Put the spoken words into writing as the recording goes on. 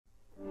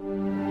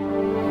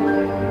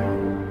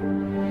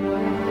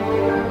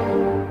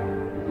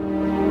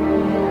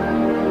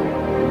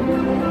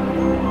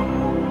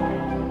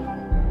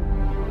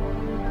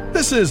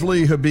This is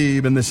Lee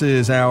Habib, and this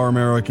is Our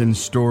American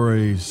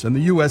Stories. And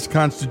the U.S.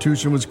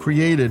 Constitution was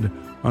created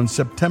on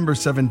September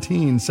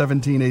 17,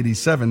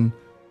 1787.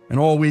 And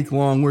all week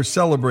long, we're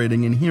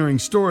celebrating and hearing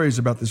stories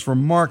about this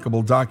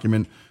remarkable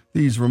document,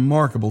 these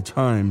remarkable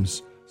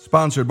times,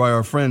 sponsored by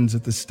our friends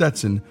at the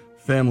Stetson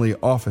Family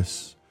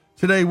Office.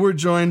 Today, we're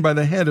joined by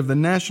the head of the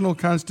National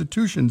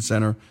Constitution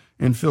Center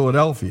in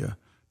Philadelphia.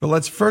 But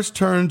let's first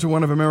turn to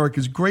one of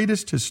America's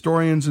greatest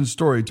historians and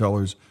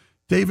storytellers,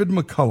 David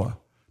McCullough,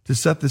 to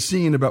set the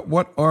scene about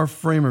what our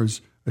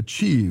framers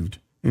achieved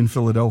in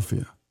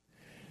Philadelphia.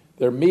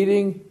 They're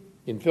meeting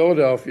in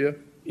Philadelphia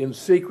in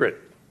secret,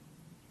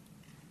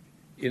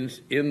 in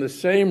the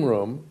same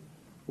room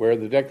where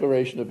the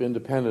Declaration of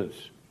Independence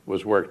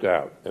was worked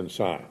out and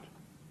signed.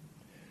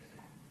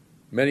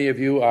 Many of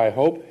you, I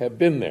hope, have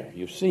been there.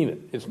 You've seen it.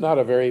 It's not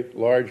a very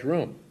large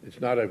room. It's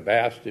not a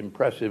vast,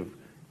 impressive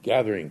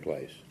gathering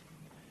place.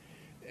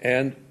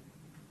 And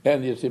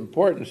its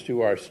importance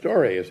to our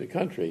story as a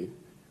country,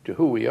 to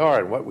who we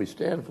are and what we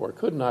stand for,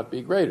 could not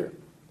be greater.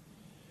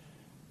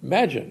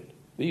 Imagine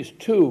these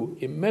two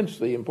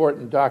immensely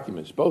important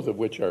documents, both of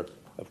which are,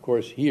 of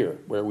course, here,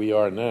 where we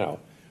are now,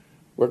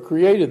 were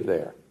created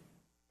there.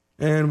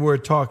 And we're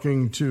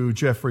talking to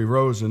Jeffrey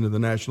Rosen of the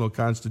National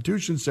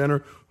Constitution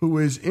Center, who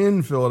is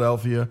in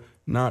Philadelphia,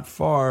 not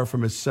far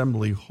from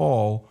Assembly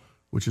Hall,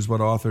 which is what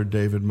author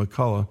David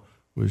McCullough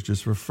was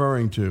just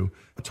referring to.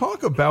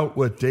 Talk about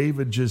what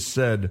David just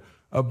said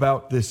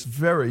about this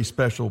very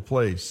special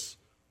place.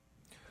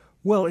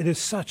 Well, it is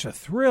such a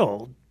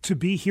thrill to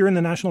be here in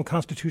the National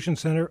Constitution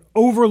Center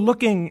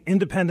overlooking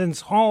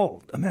Independence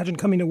Hall. Imagine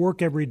coming to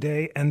work every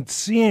day and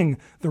seeing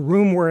the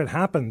room where it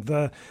happened,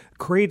 the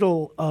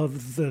cradle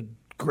of the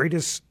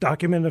greatest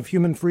document of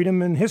human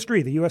freedom in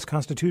history, the U.S.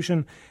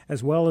 Constitution,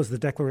 as well as the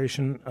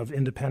Declaration of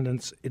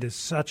Independence. It is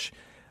such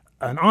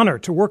an honor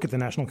to work at the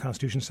National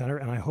Constitution Center,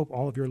 and I hope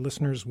all of your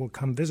listeners will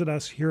come visit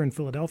us here in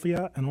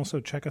Philadelphia and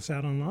also check us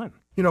out online.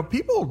 You know,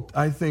 people,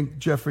 I think,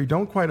 Jeffrey,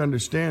 don't quite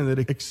understand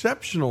the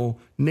exceptional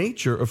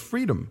nature of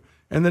freedom,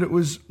 and that it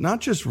was not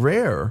just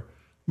rare,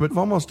 but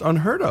almost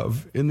unheard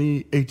of in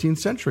the 18th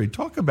century.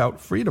 Talk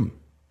about freedom.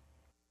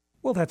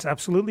 Well, that's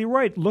absolutely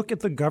right. Look at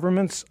the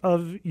governments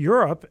of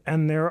Europe,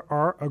 and there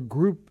are a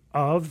group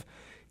of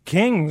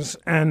kings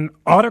and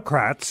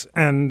autocrats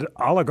and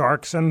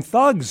oligarchs and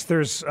thugs.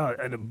 There's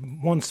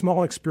one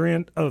small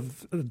experience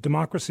of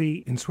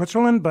democracy in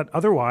Switzerland, but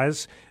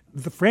otherwise,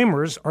 the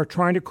framers are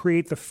trying to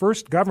create the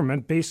first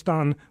government based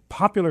on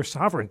popular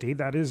sovereignty.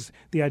 That is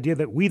the idea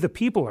that we, the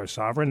people, are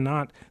sovereign,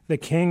 not the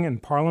king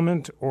and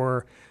parliament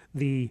or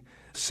the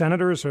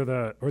senators or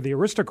the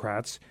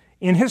aristocrats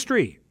in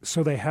history.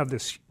 So they have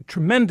this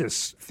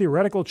tremendous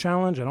theoretical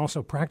challenge and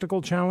also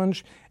practical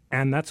challenge,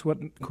 and that's what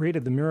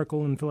created the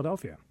miracle in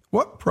Philadelphia.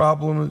 What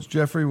problems,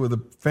 Jeffrey, were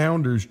the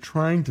founders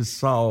trying to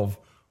solve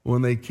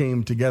when they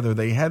came together?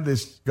 They had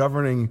this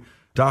governing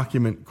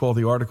document called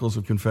the Articles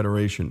of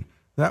Confederation.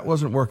 That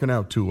wasn't working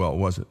out too well,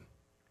 was it?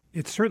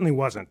 It certainly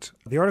wasn't.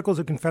 The Articles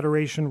of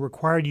Confederation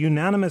required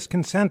unanimous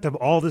consent of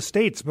all the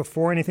states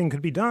before anything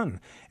could be done.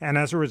 And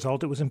as a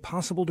result, it was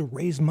impossible to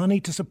raise money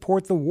to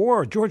support the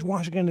war. George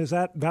Washington is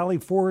at Valley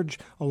Forge,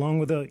 along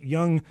with a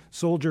young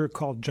soldier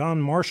called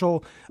John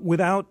Marshall,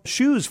 without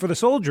shoes for the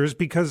soldiers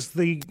because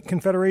the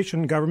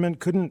Confederation government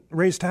couldn't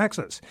raise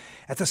taxes.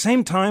 At the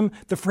same time,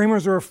 the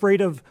framers are afraid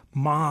of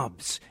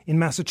mobs. In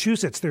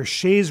Massachusetts, there's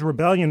Shays'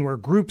 Rebellion, where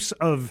groups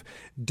of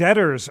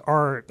debtors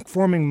are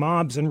forming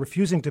mobs and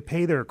refusing to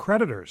pay their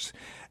creditors.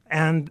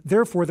 And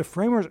therefore, the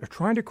framers are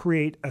trying to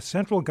create a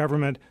central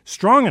government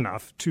strong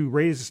enough to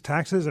raise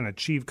taxes and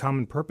achieve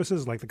common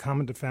purposes like the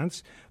common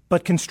defense,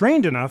 but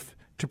constrained enough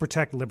to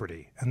protect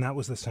liberty. And that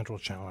was the central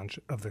challenge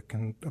of the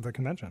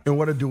convention. And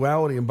what a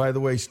duality. And by the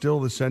way, still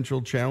the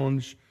central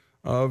challenge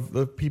of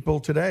the people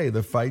today,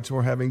 the fights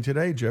we're having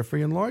today,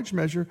 Jeffrey, in large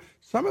measure,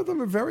 some of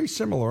them are very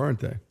similar,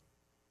 aren't they?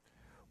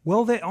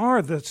 Well, they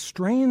are. The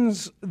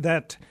strains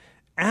that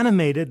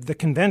animated the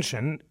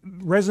convention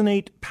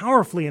resonate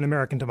powerfully in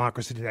American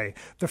democracy today.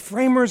 The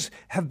framers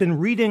have been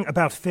reading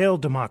about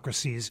failed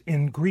democracies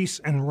in Greece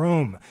and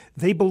Rome.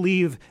 They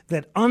believe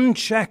that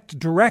unchecked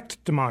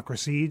direct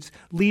democracies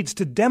leads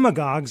to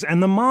demagogues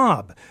and the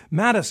mob.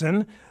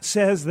 Madison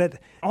says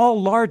that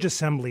all large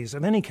assemblies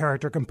of any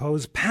character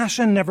compose,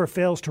 passion never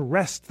fails to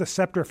wrest the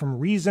scepter from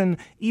reason.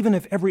 Even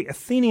if every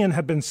Athenian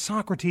had been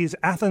Socrates,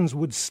 Athens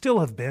would still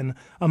have been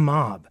a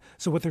mob.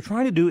 So what they're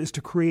trying to do is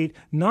to create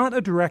not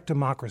a direct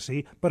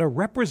democracy, but a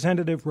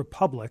representative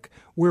republic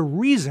where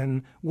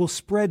reason will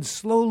spread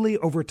slowly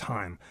over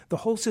time. The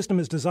whole system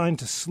is designed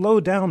to slow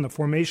down the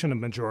formation of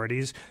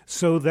majorities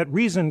so that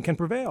reason can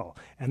prevail.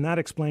 And that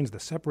explains the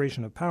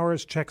separation of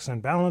powers, checks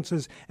and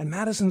balances, and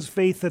Madison's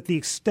faith that the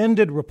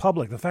extended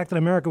republic, the fact that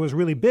America was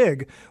really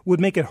big, would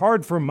make it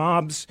hard for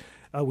mobs,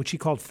 which he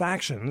called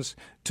factions,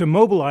 to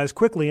mobilize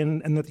quickly,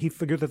 and that he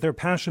figured that their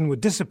passion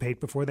would dissipate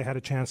before they had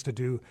a chance to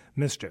do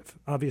mischief.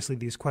 Obviously,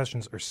 these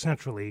questions are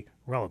centrally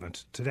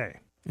relevant today.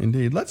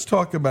 Indeed. Let's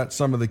talk about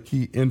some of the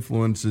key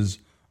influences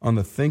on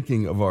the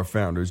thinking of our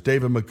founders.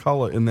 David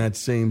McCullough, in that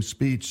same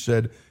speech,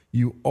 said,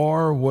 You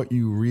are what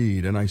you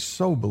read, and I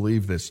so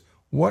believe this.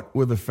 What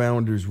were the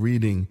founders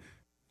reading?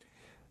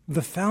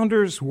 The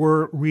founders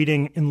were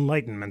reading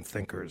Enlightenment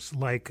thinkers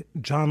like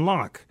John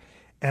Locke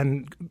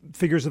and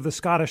figures of the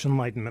Scottish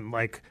Enlightenment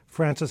like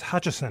Francis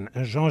Hutcheson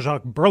and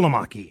Jean-Jacques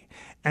Burlamaqui.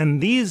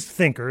 And these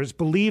thinkers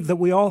believe that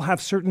we all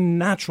have certain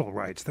natural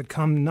rights that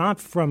come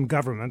not from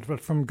government, but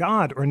from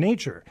God or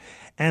nature.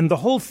 And the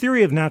whole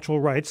theory of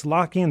natural rights,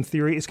 Lockean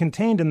theory, is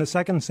contained in the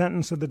second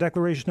sentence of the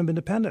Declaration of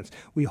Independence.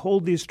 We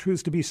hold these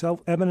truths to be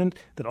self-evident,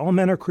 that all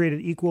men are created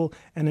equal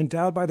and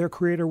endowed by their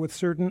Creator with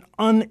certain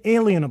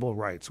unalienable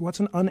rights. What's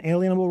an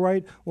unalienable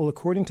right? Well,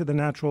 according to the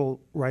natural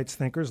rights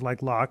thinkers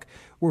like Locke,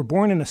 we're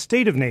born in a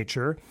state of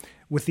nature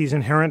with these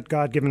inherent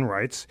God-given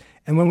rights,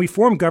 and when we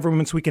form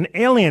governments, we can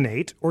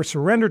alienate or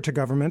surrender to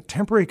government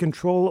temporary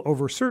control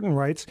over certain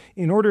rights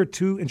in order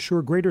to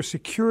ensure greater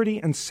security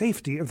and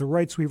safety of the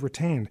rights we've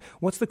retained.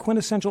 What's the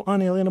quintessential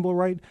unalienable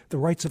right? The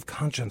rights of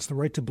conscience, the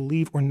right to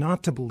believe or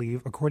not to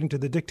believe according to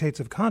the dictates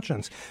of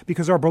conscience,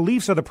 because our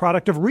beliefs are the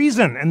product of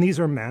reason, and these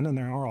are men, and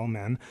they are all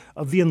men,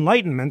 of the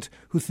Enlightenment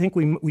who think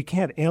we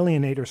can't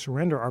alienate or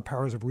surrender our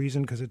powers of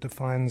reason because it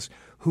defines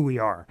who we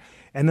are.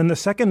 And then the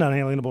second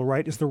unalienable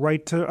right is the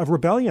right of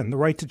rebellion, the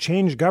right to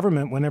change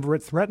government whenever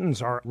it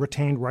threatens our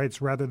retained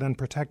rights rather than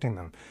protecting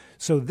them.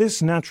 So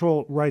this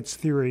natural rights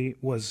theory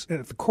was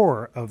at the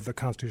core of the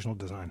constitutional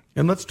design.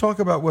 And let's talk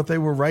about what they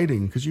were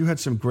writing, because you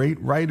had some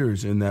great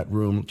writers in that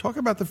room. Talk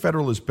about the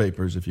Federalist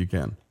Papers, if you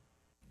can.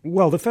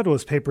 Well, the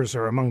Federalist Papers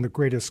are among the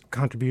greatest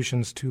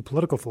contributions to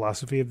political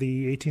philosophy of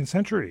the 18th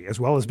century, as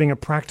well as being a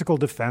practical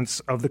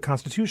defense of the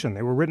Constitution.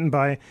 They were written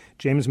by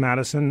James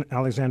Madison,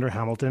 Alexander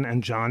Hamilton,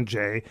 and John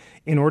Jay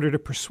in order to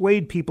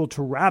persuade people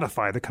to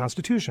ratify the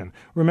Constitution.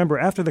 Remember,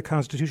 after the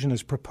Constitution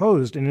is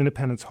proposed in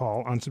Independence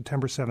Hall on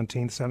September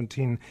 17,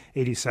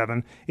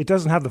 1787, it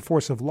doesn't have the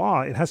force of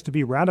law. It has to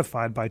be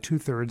ratified by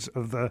two-thirds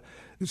of the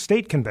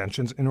state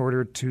conventions in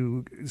order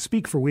to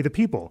speak for we the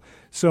people.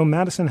 So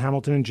Madison,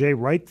 Hamilton, and Jay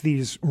write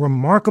these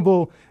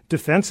remarkable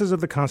defenses of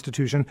the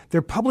Constitution.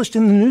 They're published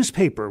in the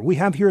newspaper. We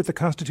have here at the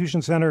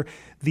Constitution Center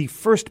the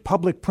first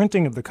public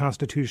printing of the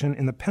Constitution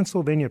in the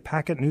Pennsylvania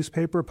Packet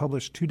newspaper,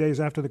 published 2 days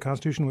after the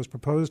Constitution was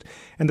proposed.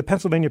 And the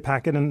Pennsylvania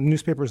Packet and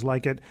newspapers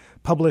like it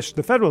published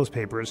the Federalist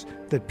Papers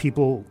that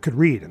people could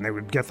read, and they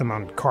would get them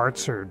on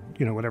carts or,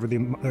 whatever the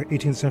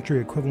 18th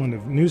century equivalent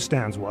of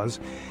newsstands was.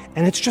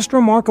 And it's just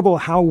remarkable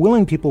how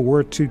willing people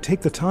were to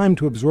take the time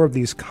to absorb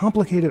these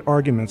complicated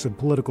arguments of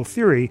political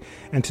theory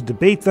and to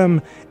debate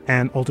them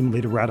and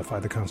ultimately to ratify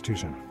the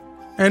Constitution.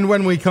 And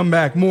when we come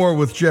back, more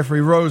with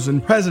Jeffrey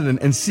Rosen, President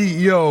and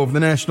CEO of the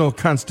National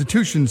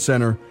Constitution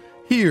Center,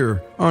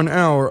 here on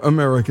Our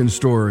American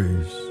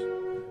Stories.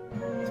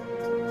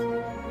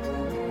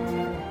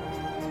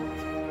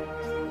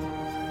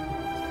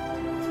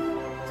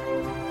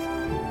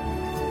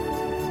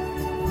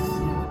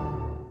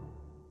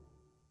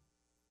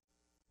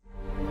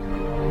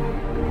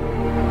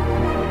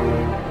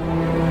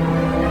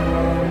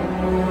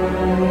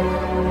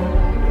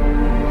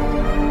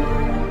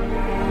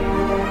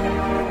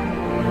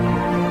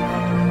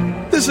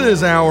 This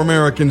is Our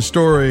American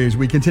Stories.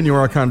 We continue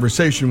our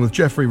conversation with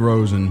Jeffrey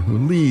Rosen, who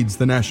leads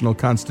the National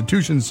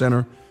Constitution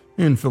Center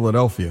in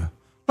Philadelphia.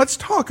 Let's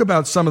talk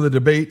about some of the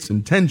debates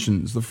and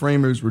tensions the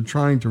framers were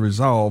trying to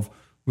resolve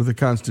with the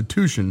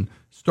Constitution,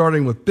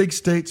 starting with big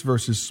states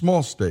versus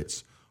small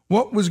states.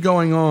 What was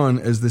going on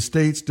as the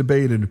states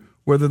debated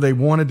whether they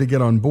wanted to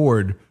get on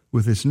board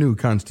with this new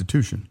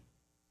Constitution?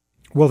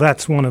 Well,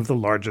 that's one of the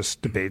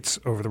largest debates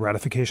over the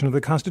ratification of the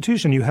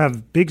Constitution. You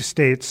have big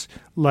states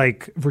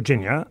like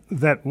Virginia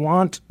that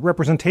want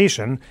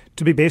representation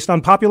to be based on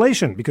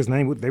population because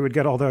they would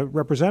get all the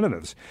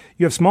representatives.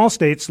 You have small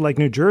states like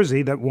New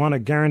Jersey that want to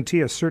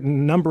guarantee a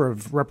certain number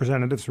of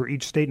representatives for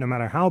each state, no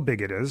matter how big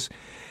it is.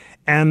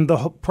 And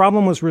the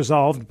problem was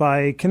resolved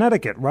by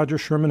Connecticut. Roger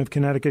Sherman of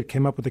Connecticut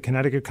came up with the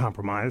Connecticut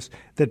Compromise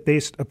that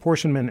based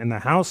apportionment in the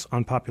House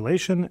on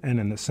population and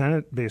in the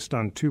Senate based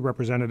on 2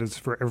 representatives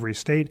for every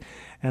state.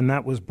 And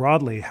that was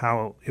broadly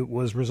how it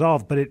was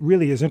resolved. But it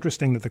really is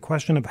interesting that the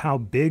question of how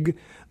big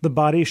the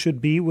body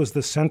should be was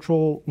the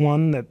central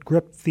one that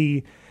gripped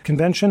the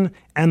convention.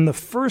 And the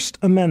First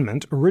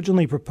Amendment,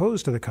 originally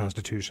proposed to the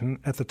Constitution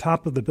at the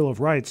top of the Bill of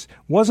Rights,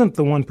 wasn't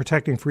the one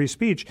protecting free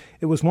speech.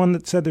 It was one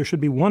that said there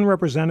should be 1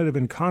 representative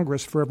in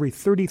Congress for every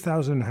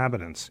 30,000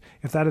 inhabitants.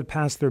 If that had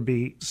passed, there'd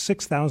be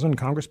 6,000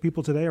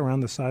 congresspeople today, around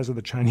the size of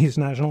the Chinese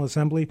National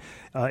Assembly.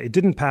 It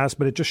didn't pass,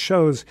 but it just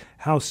shows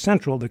how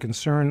central the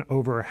concern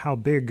over how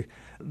big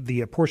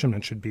the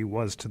apportionment should be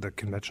was to the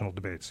conventional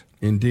debates.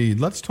 Indeed.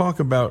 Let's talk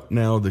about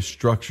now the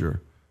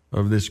structure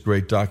of this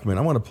great document.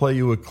 I want to play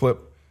you a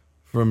clip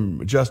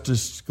from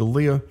Justice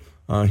Scalia.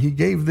 He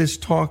gave this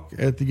talk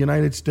at the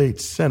United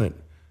States Senate.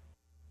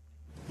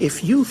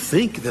 If you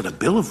think that a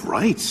Bill of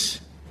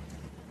Rights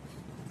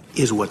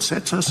is what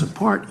sets us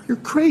apart, you're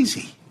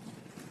crazy.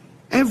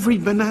 Every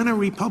banana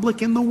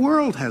republic in the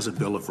world has a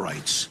Bill of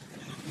Rights.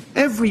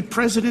 Every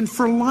president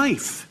for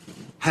life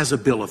has a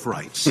Bill of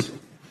Rights.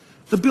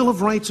 The Bill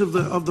of Rights of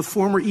the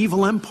former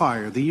evil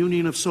empire, the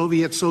Union of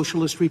Soviet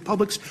Socialist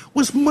Republics,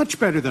 was much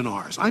better than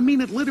ours. I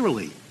mean it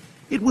literally.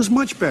 It was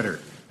much better.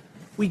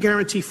 We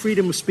guarantee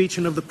freedom of speech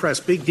and of the press.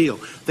 Big deal.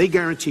 They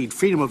guaranteed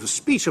freedom of the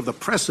speech, of the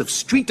press, of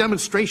street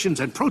demonstrations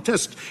and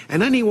protests,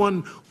 and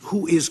anyone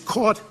who is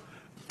caught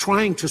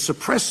trying to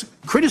suppress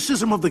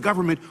criticism of the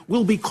government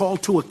will be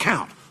called to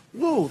account.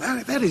 Whoa,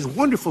 that is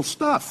wonderful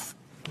stuff.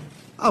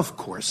 Of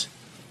course,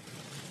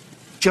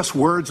 just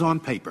words on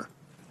paper,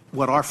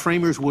 what our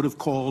framers would have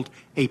called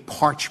a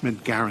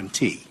parchment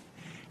guarantee.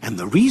 And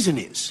the reason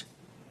is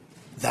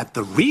that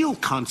the real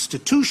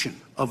constitution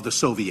of the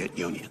Soviet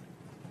Union,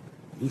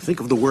 you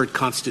think of the word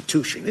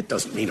constitution, it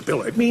doesn't mean a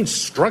bill, it means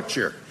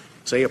structure.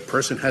 Say a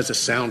person has a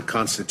sound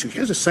constitution,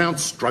 has a sound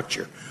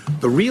structure.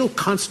 The real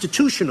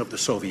constitution of the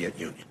Soviet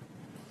Union.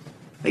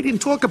 They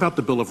didn't talk about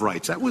the Bill of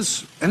Rights. That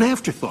was an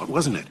afterthought,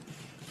 wasn't it?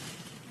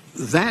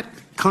 That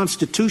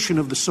constitution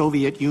of the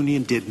Soviet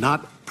Union did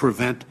not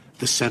prevent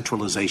the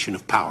centralization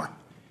of power.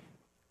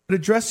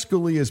 Address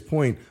Scalia's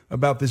point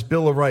about this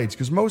Bill of Rights,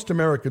 because most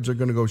Americans are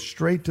going to go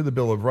straight to the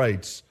Bill of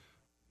Rights.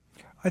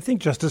 I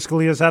think Justice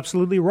Scalia is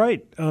absolutely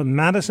right.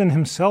 Madison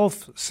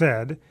himself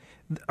said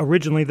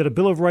originally that a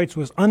Bill of Rights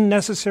was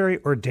unnecessary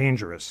or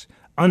dangerous.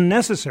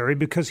 Unnecessary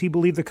because he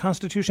believed the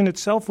Constitution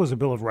itself was a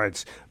Bill of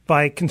Rights.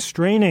 By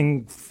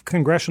constraining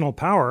congressional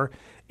power,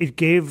 it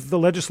gave the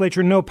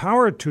legislature no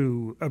power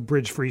to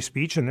abridge free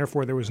speech, and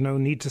therefore there was no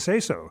need to say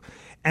so.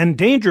 And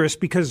dangerous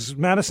because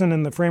Madison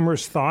and the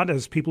framers thought,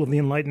 as people of the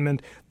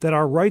Enlightenment, that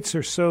our rights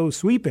are so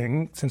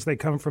sweeping, since they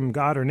come from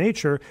God or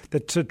nature,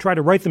 that to try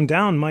to write them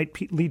down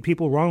might lead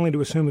people wrongly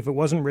to assume if it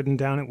wasn't written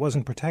down, it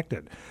wasn't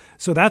protected.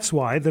 So that's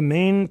why the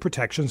main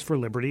protections for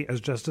liberty, as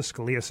Justice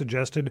Scalia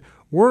suggested,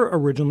 were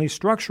originally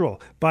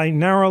structural, by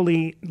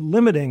narrowly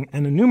limiting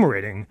and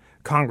enumerating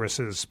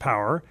Congress's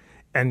power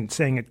and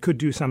saying it could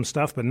do some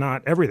stuff but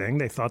not everything.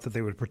 They thought that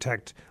they would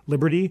protect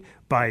liberty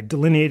by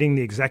delineating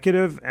the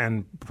executive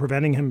and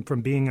preventing him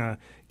from being a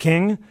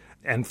king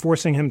and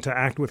forcing him to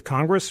act with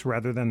Congress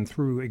rather than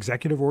through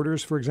executive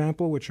orders, for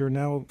example, which are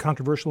now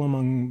controversial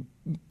among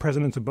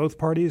presidents of both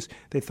parties.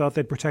 They thought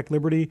they'd protect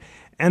liberty.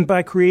 And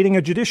by creating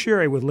a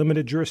judiciary with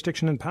limited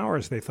jurisdiction and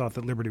powers, they thought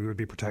that liberty would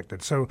be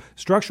protected. So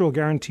structural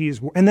guarantees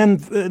 – and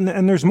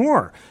there's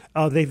more.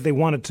 They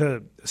wanted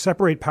to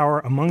separate power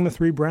among the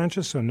three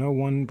branches so no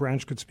one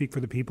branch could speak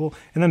for the people,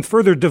 and then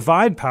further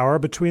divide power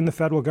between the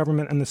federal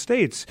government and the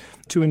states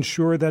to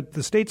ensure that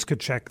the states could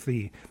check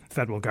the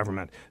federal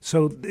government.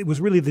 So it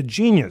was really the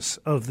genius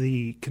of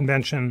the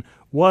convention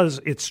was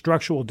its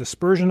structural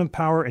dispersion of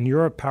power. In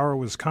Europe, power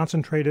was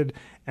concentrated,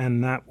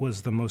 and that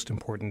was the most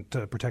important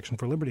protection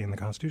for liberty in the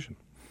Constitution.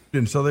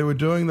 And so they were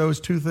doing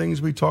those two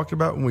things we talked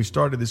about when we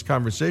started this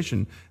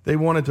conversation. They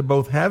wanted to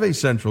both have a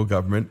central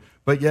government,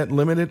 but yet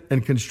limit it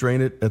and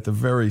constrain it at the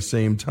very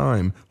same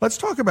time. Let's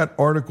talk about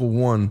Article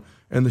 1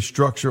 and the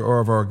structure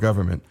of our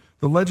government.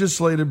 The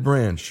legislative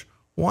branch.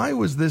 Why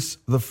was this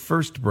the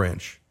first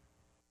branch?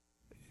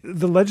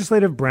 The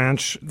legislative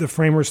branch, the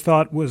framers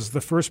thought, was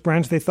the first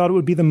branch. They thought it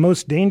would be the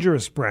most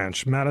dangerous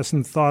branch.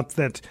 Madison thought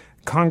that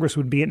Congress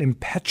would be an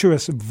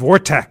impetuous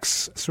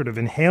vortex, sort of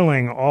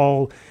inhaling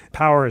all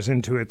powers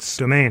into its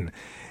domain.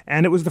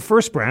 And it was the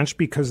first branch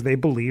because they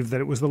believed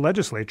that it was the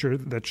legislature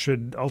that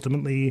should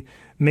ultimately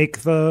make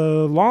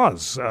the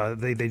laws.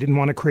 They didn't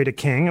want to create a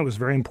king. It was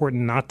very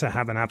important not to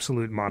have an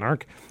absolute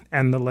monarch.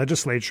 And the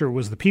legislature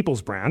was the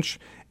people's branch,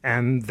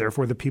 and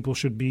therefore the people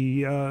should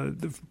be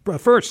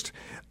first.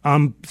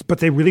 But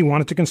they really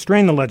wanted to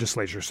constrain the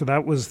legislature. So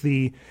that was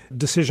the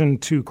decision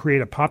to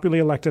create a popularly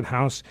elected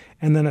House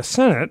and then a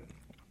Senate,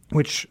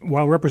 which,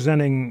 while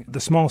representing the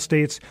small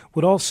states,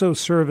 would also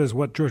serve as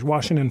what George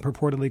Washington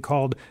purportedly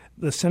called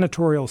the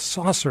senatorial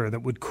saucer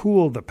that would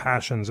cool the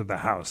passions of the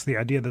House, the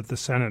idea that the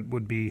Senate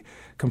would be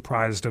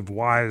comprised of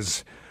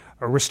wise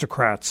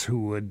aristocrats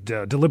who would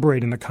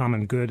deliberate in the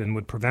common good and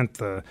would prevent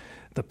the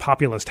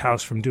populist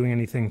House from doing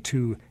anything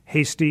too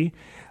hasty.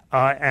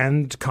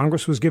 And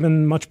Congress was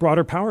given much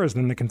broader powers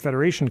than the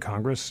Confederation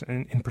Congress,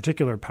 in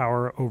particular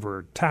power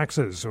over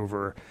taxes,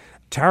 over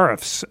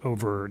tariffs,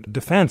 over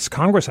defense.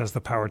 Congress has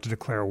the power to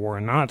declare war,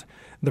 not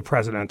the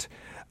president,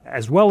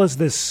 as well as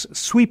this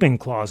sweeping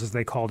clause, as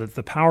they called it,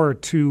 the power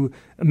to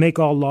make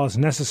all laws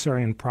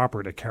necessary and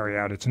proper to carry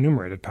out its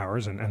enumerated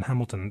powers. And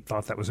Hamilton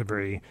thought that was a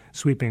very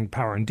sweeping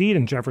power indeed,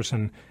 and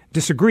Jefferson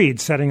disagreed,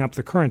 setting up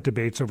the current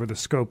debates over the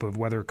scope of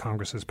whether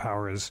Congress's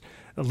power is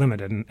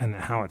limited and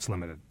how it's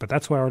limited. But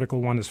that's why Article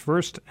 1 is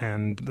first,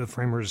 and the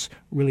framers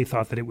really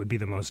thought that it would be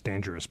the most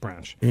dangerous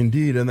branch.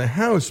 Indeed. And the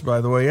House,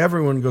 by the way,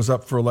 everyone goes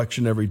up for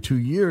election every 2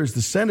 years.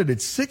 The Senate,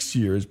 it's 6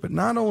 years. But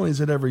not only is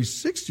it every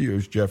 6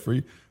 years,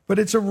 Jeffrey, but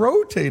it's a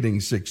rotating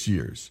 6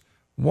 years.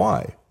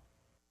 Why?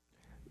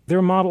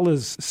 Their model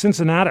is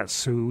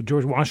Cincinnatus, who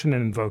George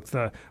Washington invoked,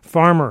 the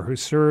farmer who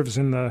serves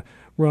in the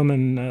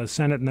Roman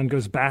Senate and then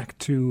goes back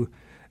to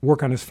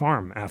work on his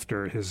farm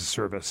after his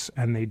service.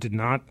 And they did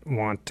not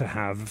want to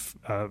have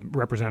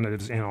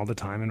representatives in all the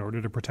time in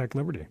order to protect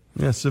liberty.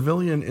 Yeah,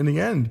 civilian, in the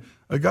end,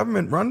 a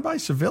government run by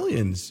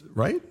civilians,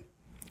 right?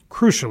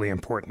 crucially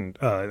important.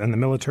 And the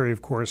military,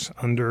 of course,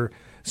 under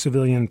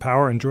civilian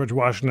power, and George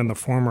Washington, the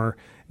former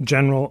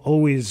general,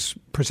 always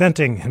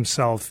presenting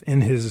himself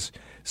in his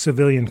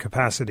civilian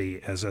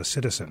capacity as a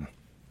citizen.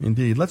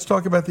 Indeed. Let's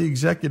talk about the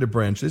executive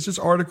branch. This is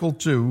Article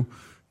 2.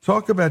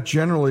 Talk about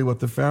generally what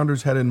the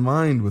founders had in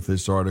mind with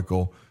this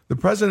article. The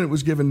president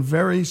was given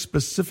very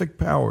specific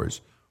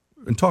powers,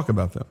 and talk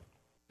about them.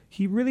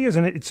 He really is,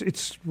 and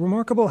it's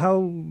remarkable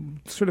how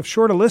sort of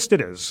short a list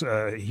it is.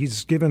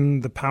 He's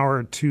given the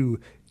power to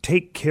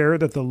take care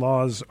that the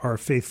laws are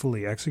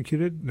faithfully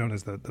executed, known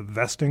as the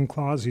vesting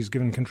clause. He's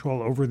given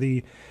control over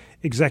the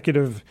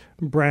executive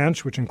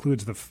branch, which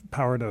includes the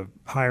power to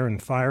hire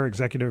and fire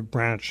executive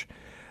branch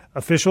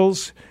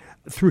officials.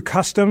 Through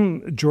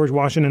custom, George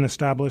Washington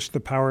established the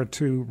power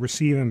to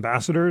receive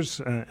ambassadors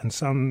and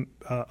some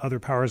other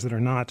powers that are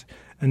not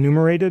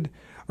enumerated.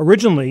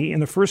 Originally,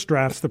 in the first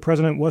drafts, the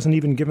president wasn't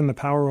even given the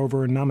power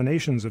over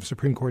nominations of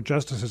Supreme Court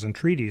justices and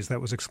treaties. That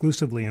was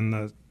exclusively in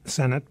the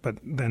Senate, but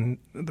then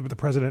the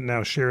president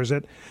now shares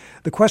it.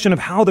 The question of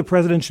how the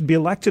president should be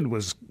elected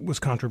was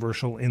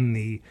controversial in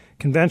the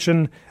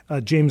convention.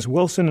 James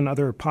Wilson and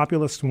other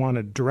populists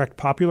wanted direct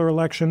popular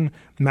election.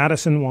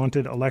 Madison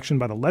wanted election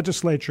by the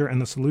legislature,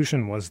 and the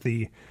solution was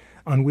the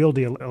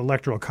unwieldy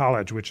electoral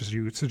college, which, as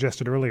you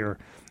suggested earlier,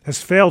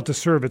 has failed to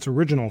serve its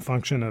original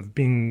function of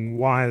being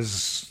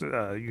wise,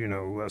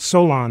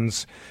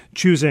 solons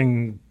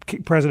choosing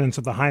presidents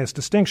of the highest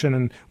distinction.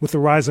 And with the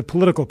rise of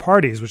political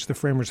parties, which the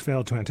framers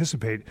failed to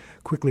anticipate,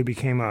 quickly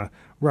became a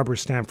rubber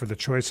stamp for the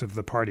choice of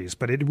the parties.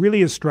 But it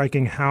really is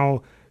striking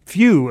how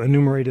few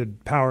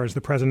enumerated powers the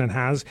president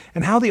has,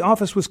 and how the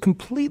office was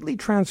completely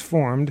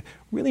transformed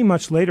really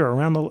much later,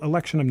 around the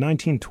election of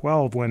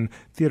 1912, when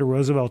Theodore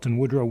Roosevelt and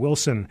Woodrow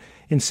Wilson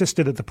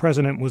insisted that the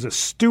president was a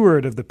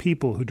steward of the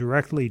people who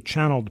directly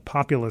channeled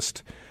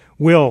populist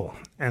will.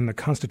 And the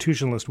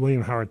constitutionalist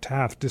William Howard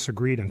Taft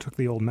disagreed and took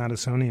the old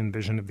Madisonian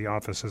vision of the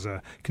office as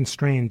a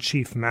constrained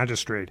chief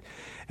magistrate.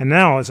 And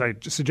now, as I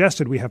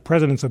suggested, we have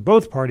presidents of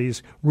both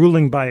parties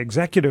ruling by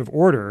executive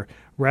order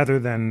rather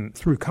than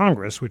through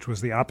Congress, which was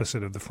the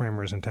opposite of the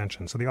framers'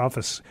 intention. So the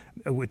office,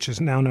 which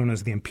is now known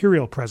as the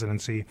imperial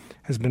presidency,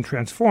 has been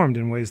transformed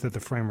in ways that the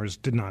framers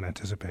did not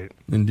anticipate.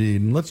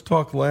 Indeed. And let's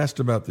talk last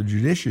about the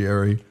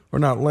judiciary, or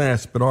not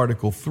last, but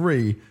Article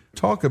 3.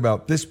 Talk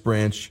about this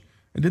branch.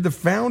 And did the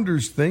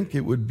founders think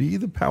it would be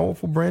the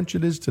powerful branch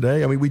it is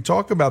today? I mean, we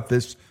talk about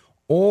this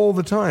all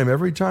the time.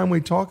 Every time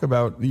we talk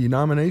about the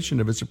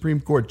nomination of a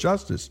Supreme Court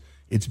justice,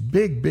 it's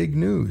big, big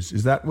news.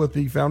 Is that what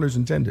the founders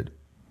intended?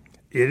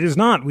 It is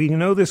not. We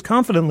know this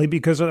confidently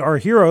because our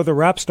hero, the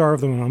rap star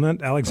of the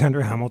moment,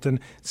 Alexander Hamilton,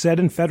 said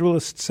in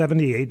Federalist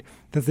 78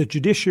 that the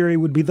judiciary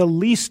would be the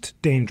least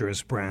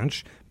dangerous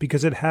branch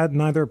because it had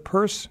neither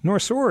purse nor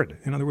sword.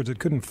 In other words, it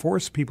couldn't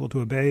force people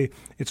to obey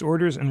its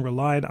orders and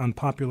relied on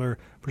popular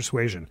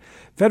persuasion.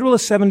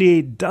 Federalist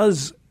 78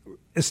 does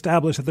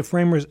establish that the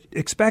framers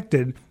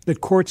expected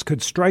that courts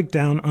could strike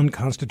down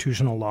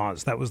unconstitutional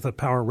laws. That was the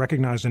power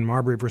recognized in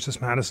Marbury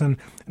versus Madison.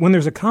 When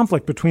there's a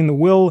conflict between the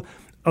will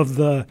of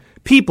the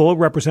people,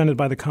 represented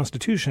by the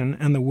Constitution,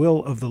 and the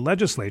will of the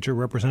legislature,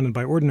 represented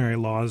by ordinary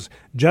laws,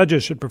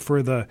 judges should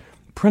prefer the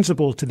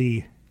principle to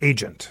the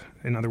agent.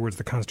 In other words,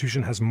 the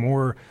Constitution has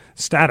more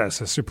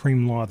status as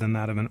supreme law than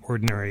that of an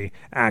ordinary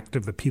act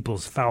of the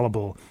people's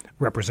fallible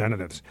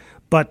representatives.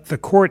 But the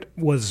court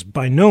was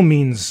by no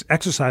means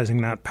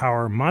exercising that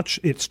power much.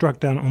 It struck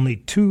down only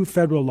 2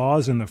 federal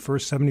laws in the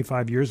first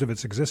 75 years of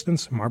its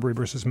existence, Marbury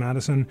versus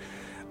Madison,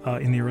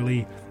 in the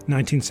early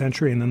 19th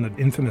century, and then the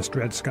infamous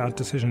Dred Scott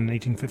decision in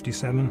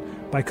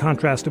 1857. By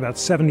contrast, about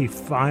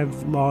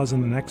 75 laws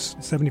in the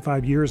next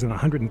 75 years and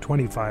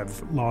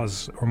 125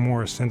 laws or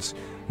more since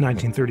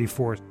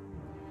 1934.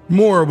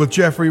 More with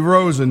Jeffrey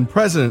Rosen,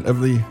 president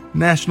of the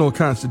National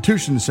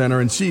Constitution Center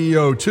and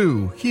CEO,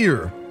 too,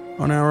 here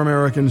on Our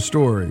American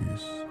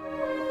Stories.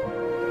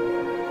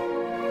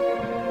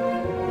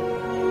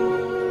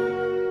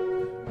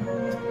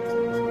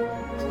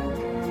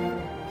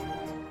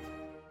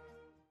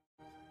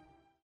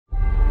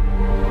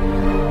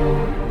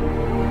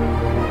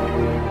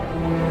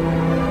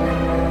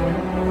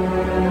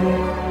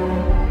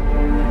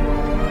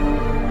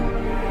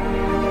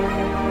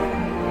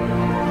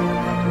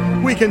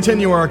 We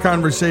continue our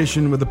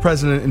conversation with the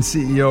president and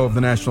CEO of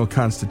the National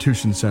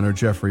Constitution Center,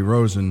 Jeffrey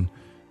Rosen.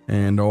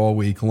 And all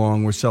week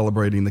long, we're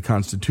celebrating the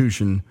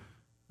Constitution.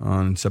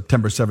 On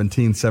September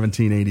 17,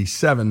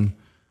 1787,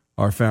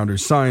 our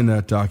founders signed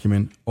that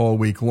document. All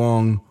week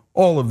long,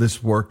 all of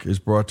this work is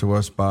brought to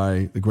us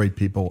by the great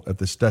people at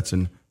the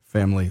Stetson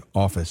Family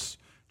Office.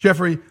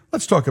 Jeffrey,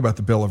 let's talk about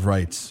the Bill of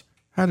Rights.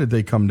 How did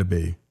they come to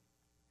be?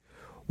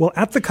 Well,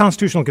 at the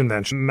Constitutional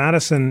Convention,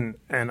 Madison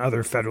and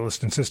other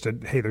Federalists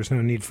insisted, hey, there's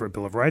no need for a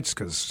Bill of Rights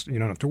because you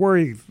don't have to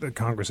worry. The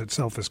Congress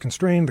itself is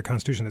constrained. The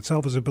Constitution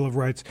itself is a Bill of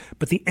Rights.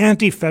 But the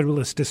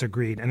Anti-Federalists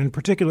disagreed. And in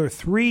particular,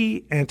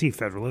 3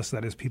 Anti-Federalists,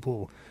 that is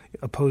people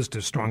opposed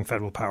to strong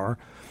federal power,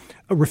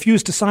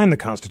 refused to sign the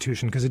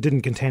Constitution because it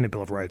didn't contain a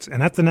Bill of Rights.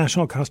 And at the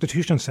National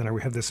Constitution Center,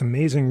 we have this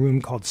amazing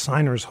room called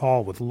Signers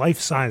Hall with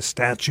life-size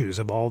statues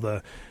of all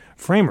the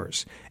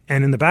framers.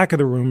 And in the back of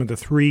the room are the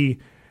three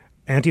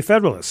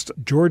anti-federalists,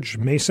 George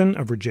Mason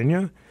of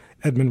Virginia,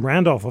 Edmund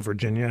Randolph of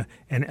Virginia,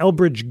 and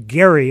Elbridge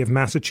Gerry of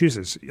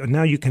Massachusetts.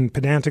 Now you can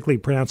pedantically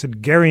pronounce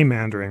it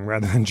gerrymandering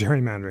rather than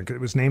gerrymandering.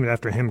 It was named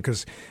after him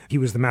because he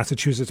was the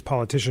Massachusetts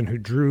politician who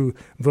drew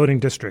voting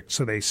districts,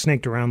 so they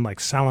snaked around like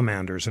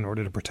salamanders in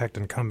order to protect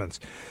incumbents.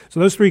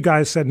 So those three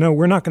guys said, no,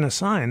 we're not going to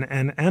sign,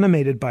 and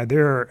animated by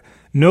their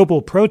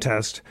noble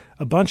protest,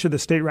 a bunch of the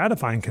state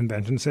ratifying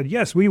convention said,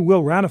 yes, we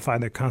will ratify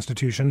the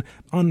Constitution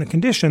on the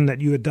condition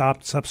that you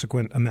adopt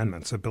subsequent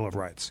amendments of Bill of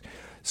Rights.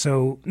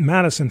 So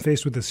Madison,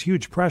 faced with this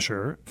huge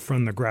pressure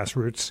from the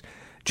grassroots,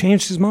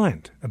 changed his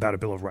mind about a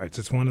Bill of Rights.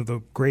 It's one of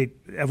the great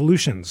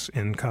evolutions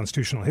in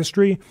constitutional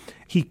history.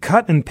 He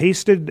cut and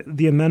pasted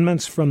the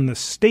amendments from the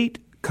state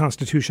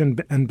Constitution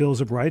and Bills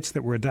of Rights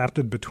that were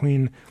adopted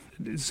between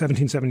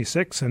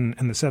 1776 and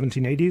the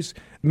 1780s.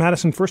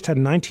 Madison first had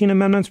 19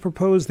 amendments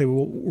proposed. They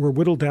were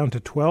whittled down to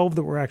 12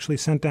 that were actually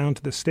sent down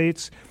to the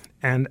states,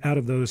 and out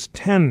of those,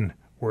 10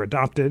 were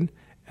adopted,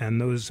 and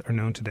those are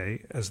known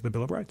today as the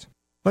Bill of Rights.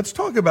 Let's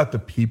talk about the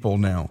people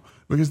now,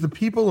 because the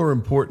people are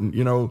important.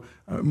 You know,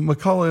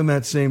 McCullough in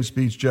that same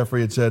speech,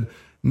 Jeffrey, had said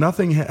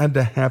nothing had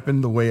to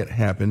happen the way it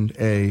happened,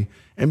 A,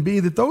 and B,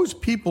 that those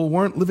people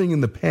weren't living in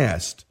the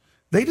past.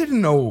 They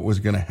didn't know what was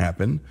going to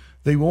happen.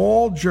 They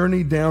all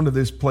journeyed down to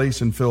this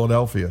place in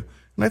Philadelphia.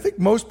 And I think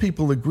most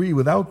people agree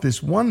without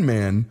this one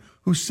man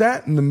who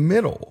sat in the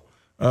middle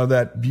of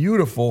that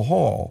beautiful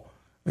hall.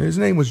 His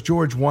name was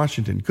George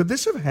Washington. Could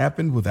this have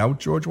happened without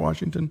George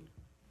Washington?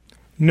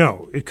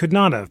 No, it could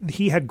not have.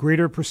 He had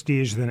greater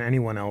prestige than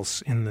anyone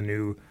else in the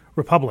new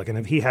republic. And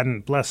if he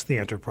hadn't blessed the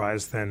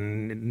enterprise,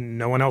 then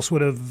no one else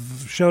would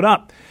have showed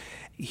up.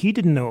 He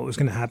didn't know what was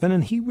going to happen,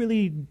 and he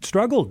really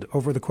struggled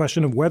over the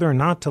question of whether or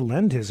not to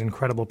lend his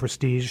incredible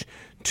prestige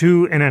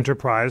to an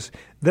enterprise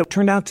that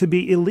turned out to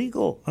be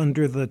illegal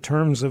under the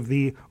terms of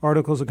the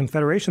Articles of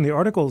Confederation. The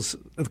Articles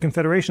of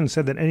Confederation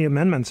said that any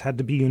amendments had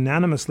to be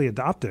unanimously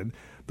adopted,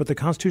 but the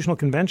Constitutional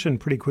Convention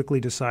pretty quickly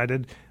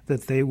decided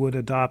that they would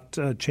adopt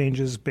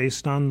changes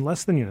based on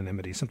less than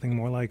unanimity, something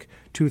more like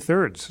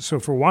 2/3. So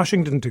for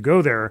Washington to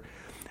go there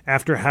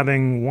after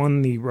having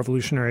won the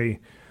Revolutionary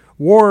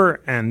War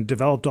and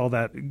developed all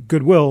that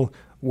goodwill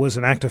was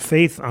an act of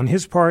faith on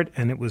his part,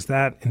 and it was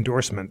that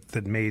endorsement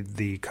that made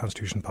the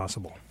Constitution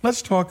possible.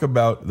 Let's talk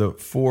about the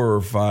 4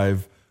 or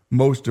 5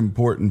 most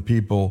important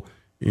people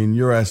in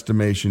your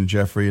estimation,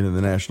 Jeffrey, and in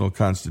the National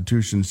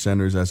Constitution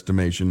Center's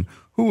estimation.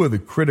 Who are the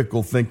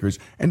critical thinkers,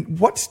 and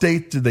what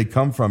state did they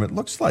come from? It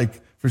looks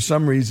like, for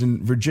some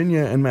reason,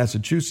 Virginia and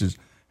Massachusetts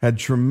had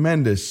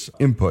tremendous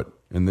input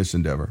in this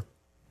endeavor.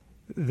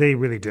 They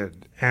really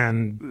did.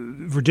 And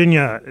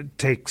Virginia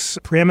takes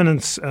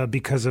preeminence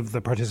because of the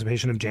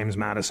participation of James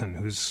Madison,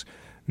 who's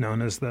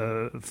known as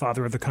the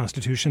father of the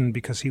Constitution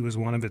because he was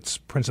one of its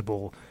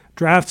principal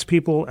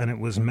draftspeople, and it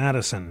was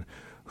Madison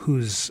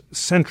whose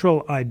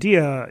central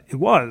idea it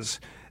was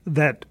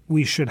that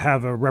we should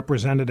have a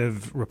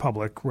representative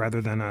republic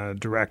rather than a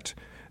direct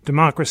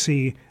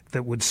democracy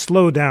that would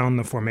slow down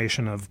the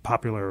formation of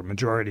popular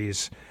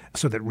majorities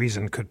so that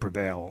reason could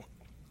prevail.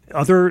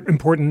 Other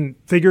important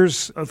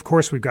figures, of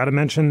course, we've got to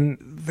mention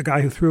the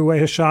guy who threw away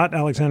his shot,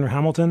 Alexander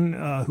Hamilton,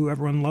 who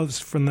everyone loves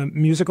from the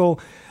musical.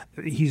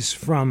 He's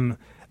from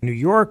New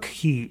York.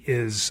 He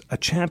is a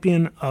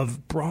champion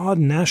of broad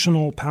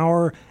national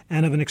power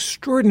and of an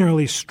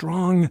extraordinarily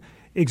strong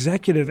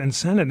executive and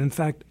Senate. In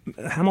fact,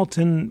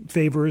 Hamilton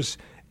favors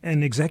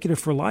an executive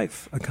for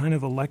life, a kind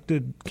of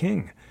elected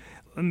king,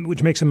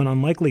 which makes him an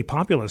unlikely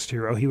populist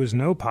hero. He was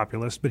no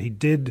populist, but he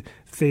did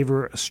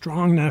favor a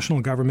strong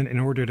national government in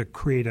order to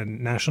create a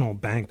national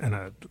bank and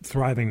a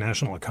thriving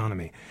national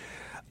economy.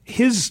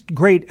 His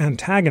great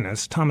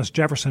antagonist, Thomas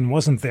Jefferson,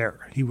 wasn't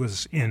there. He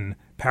was in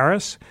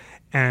Paris,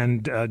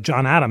 and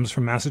John Adams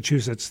from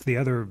Massachusetts, the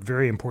other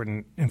very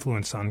important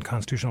influence on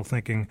constitutional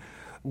thinking,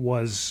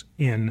 was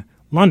in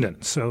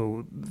London.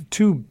 So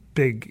 2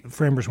 big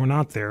framers were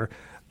not there.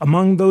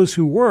 Among those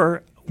who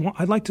were,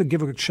 I'd like to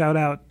give a shout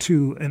out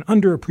to an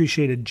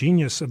underappreciated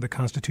genius of the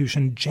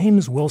Constitution,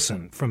 James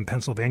Wilson from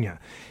Pennsylvania.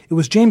 It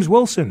was James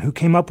Wilson who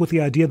came up with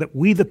the idea that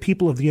we, the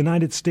people of the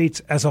United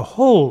States as a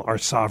whole, are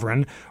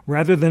sovereign,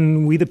 rather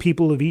than we, the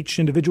people of each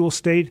individual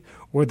state,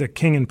 or the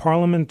king and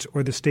parliament,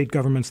 or the state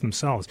governments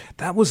themselves.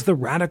 That was the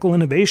radical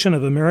innovation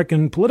of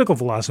American political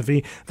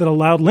philosophy that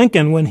allowed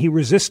Lincoln, when he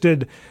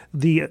resisted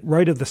the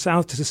right of the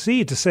South to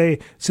secede, to say,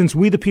 since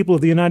we, the people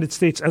of the United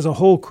States as a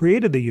whole,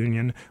 created the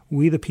Union,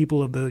 we, the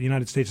people of the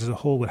United States as a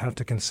whole, would have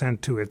to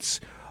consent to its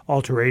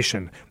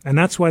alteration. And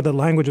that's why the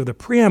language of the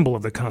preamble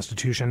of the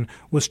Constitution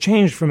was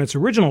changed from its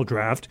original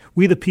draft,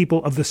 we the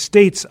people of the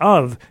states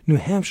of New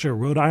Hampshire,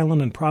 Rhode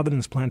Island, and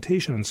Providence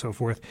Plantation, and so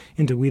forth,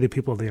 into we the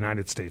people of the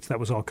United States. That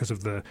was all because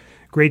of the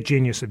great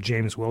genius of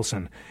James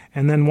Wilson.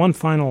 And then one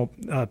final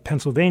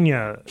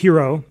Pennsylvania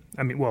hero,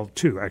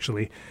 2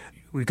 actually,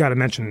 we've got to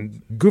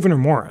mention Gouverneur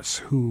Morris,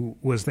 who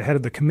was the head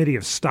of the Committee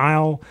of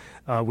Style,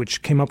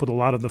 which came up with a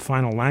lot of the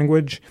final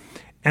language.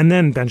 And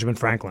then Benjamin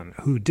Franklin,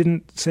 who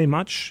didn't say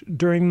much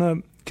during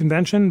the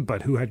convention,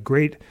 but who had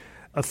great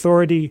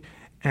authority.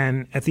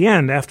 And at the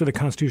end, after the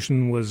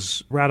Constitution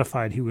was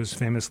ratified, he was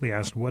famously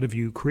asked, "What have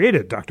you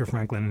created, Dr.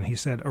 Franklin?" And he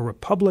said, "A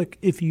republic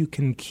if you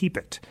can keep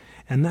it."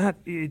 And that,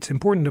 it's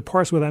important to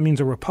parse what that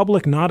means. A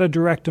republic, not a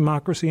direct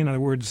democracy. In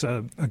other words,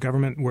 a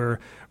government where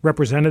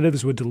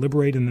representatives would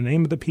deliberate in the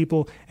name of the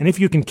people. And if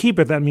you can keep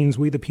it, that means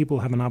we, the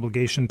people, have an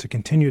obligation to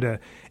continue to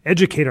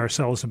educate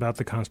ourselves about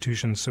the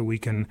Constitution so we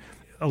can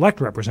elect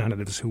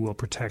representatives who will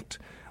protect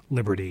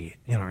liberty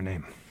in our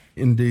name.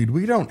 Indeed,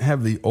 we don't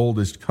have the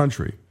oldest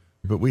country,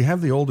 but we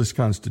have the oldest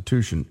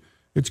Constitution.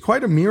 It's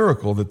quite a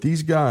miracle that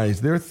these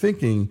guys, their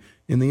thinking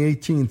in the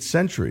 18th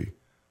century,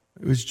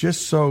 it was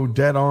just so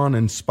dead on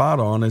and spot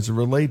on as it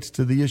relates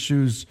to the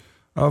issues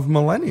of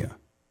millennia.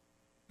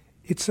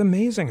 It's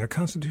amazing. A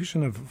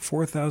constitution of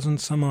 4,000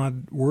 some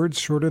odd words,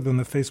 shorter than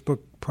the Facebook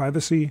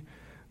privacy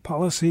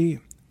policy,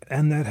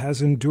 and that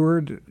has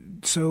endured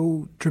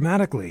so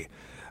dramatically.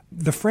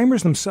 The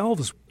framers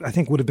themselves, I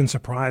think, would have been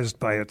surprised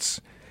by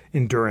its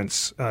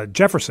endurance.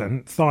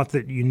 Jefferson thought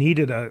that you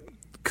needed a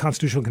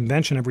constitutional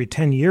convention every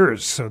 10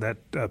 years so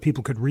that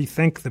people could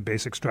rethink the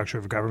basic structure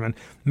of government.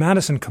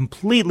 Madison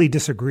completely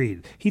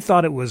disagreed. He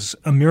thought it was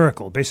a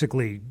miracle,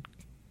 basically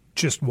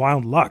just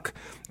wild luck,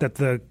 that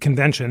the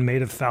convention,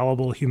 made of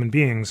fallible human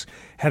beings,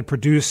 had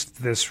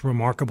produced this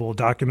remarkable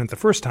document the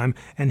first time,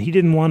 and he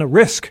didn't want to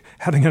risk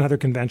having another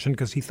convention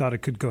because he thought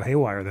it could go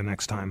haywire the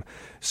next time.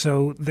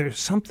 So there's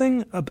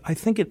something, I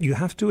think you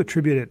have to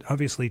attribute it,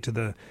 obviously, to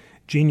the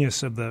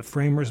genius of the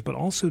framers, but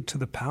also to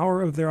the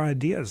power of their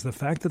ideas, the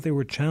fact that they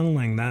were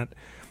channeling that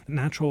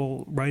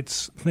natural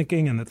rights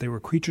thinking and that they were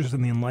creatures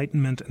of the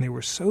Enlightenment, and they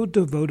were so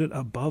devoted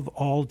above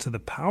all to the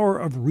power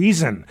of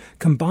reason,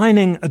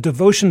 combining a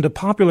devotion to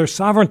popular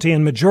sovereignty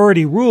and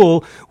majority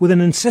rule with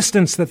an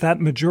insistence that that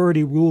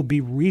majority rule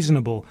be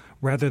reasonable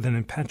rather than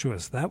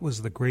impetuous. That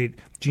was the great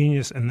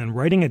genius. And then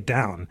writing it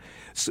down,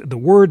 the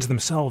words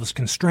themselves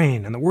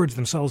constrain and the words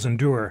themselves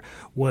endure,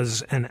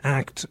 was an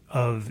act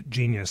of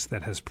genius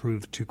that has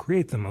proved to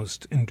create the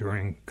most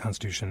enduring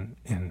constitution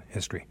in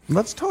history.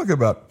 Let's talk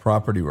about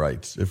property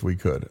rights, if we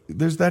could.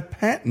 There's that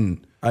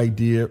patent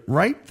idea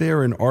right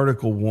there in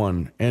Article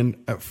 1. And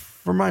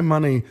for my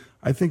money,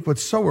 I think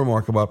what's so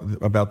remarkable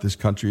about this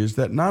country is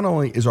that not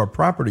only is our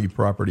property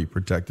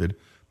protected,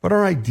 but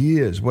our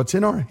ideas, what's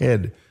in our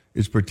head,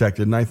 is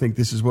protected. And I think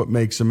this is what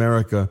makes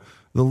America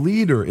the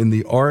leader in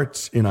the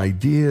arts, in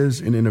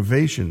ideas, in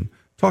innovation.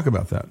 Talk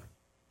about that.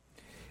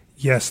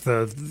 Yes,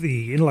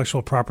 the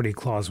intellectual property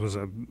clause was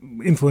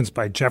influenced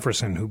by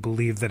Jefferson, who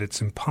believed that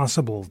it's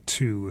impossible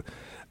to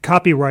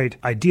copyright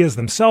ideas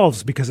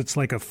themselves because it's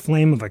like a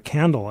flame of a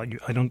candle.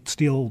 I don't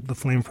steal the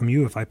flame from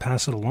you if I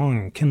pass it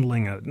along,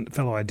 kindling a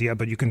fellow idea,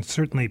 but you can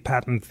certainly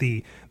patent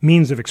the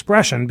means of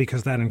expression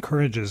because that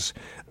encourages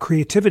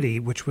creativity,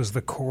 which was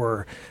the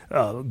core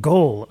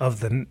goal of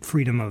the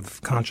freedom of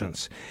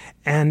conscience.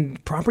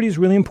 And property is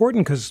really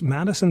important because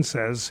Madison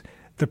says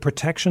the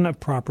protection of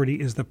property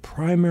is the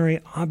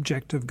primary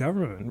object of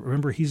government.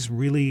 Remember, he's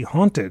really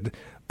haunted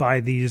by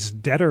these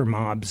debtor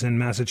mobs in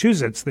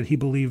Massachusetts that he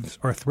believes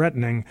are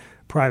threatening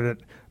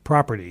private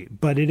property.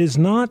 But it is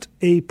not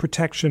a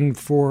protection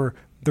for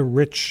the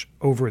rich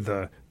over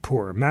the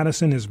poor.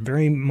 Madison is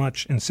very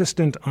much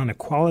insistent on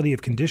equality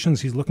of conditions.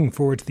 He's looking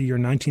forward to the year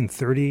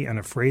 1930 and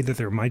afraid that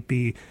there might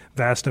be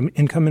vast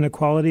income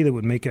inequality that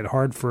would make it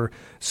hard for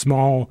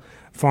small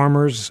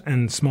farmers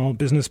and small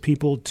business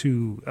people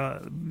to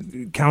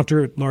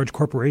counter large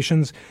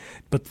corporations.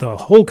 But the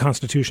whole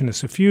Constitution is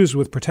suffused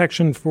with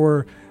protection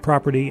for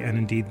property, and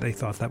indeed they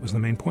thought that was the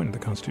main point of the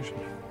Constitution.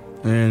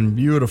 And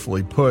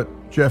beautifully put.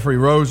 Jeffrey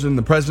Rosen,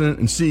 the president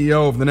and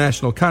CEO of the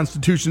National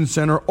Constitution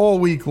Center, all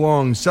week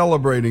long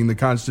celebrating the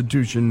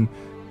Constitution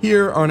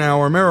here on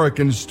Our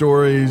American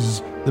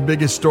Stories. The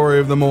biggest story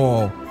of them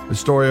all, the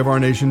story of our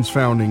nation's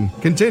founding,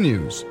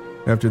 continues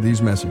after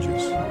these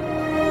messages.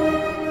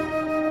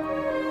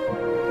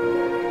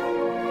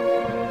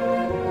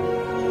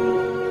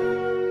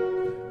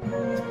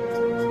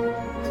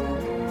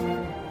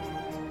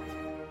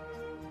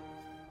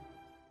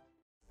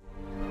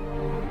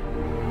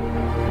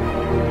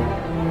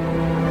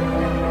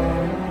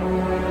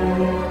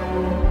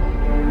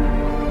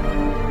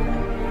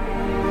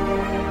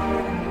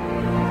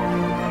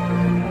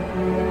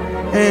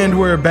 And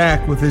we're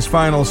back with this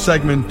final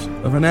segment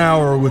of an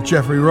hour with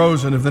Jeffrey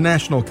Rosen of the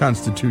National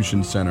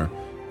Constitution Center.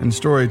 And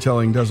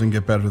storytelling doesn't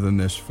get better than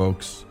this,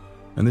 folks.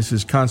 And this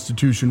is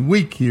Constitution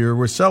Week here.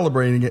 We're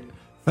celebrating it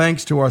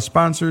thanks to our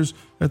sponsors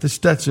at the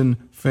Stetson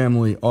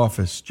Family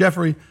Office.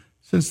 Jeffrey,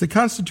 since the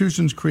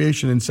Constitution's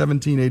creation in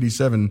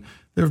 1787,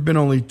 there have been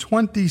only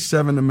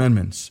 27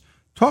 amendments.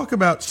 Talk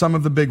about some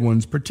of the big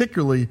ones,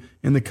 particularly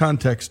in the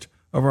context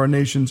of our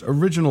nation's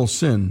original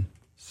sin,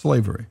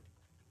 slavery.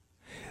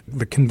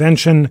 The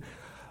convention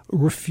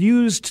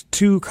refused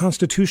to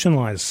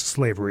constitutionalize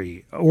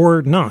slavery,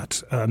 or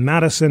not.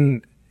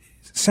 Madison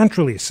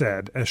centrally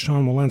said, as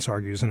Sean Wilentz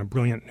argues in a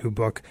brilliant new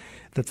book,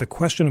 that the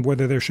question of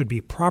whether there should be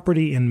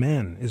property in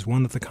men is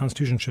one that the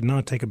Constitution should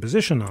not take a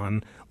position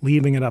on,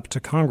 leaving it up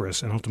to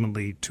Congress and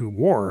ultimately to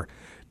war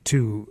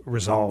to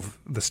resolve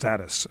the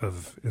status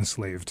of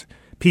enslaved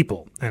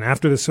people. And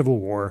after the Civil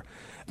War,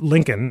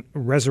 Lincoln,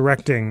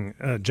 resurrecting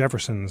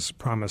Jefferson's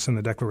promise in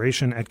the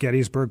Declaration at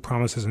Gettysburg,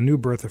 promises a new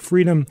birth of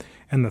freedom,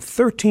 and the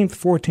 13th,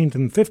 14th,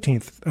 and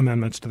 15th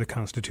Amendments to the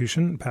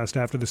Constitution, passed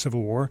after the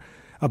Civil War,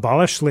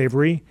 abolish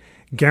slavery,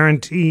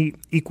 guarantee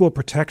equal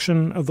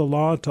protection of the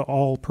law to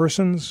all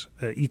persons,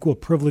 equal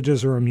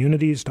privileges or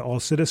immunities to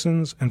all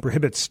citizens, and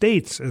prohibit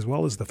states, as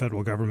well as the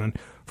federal government,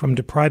 from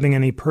depriving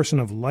any person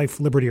of life,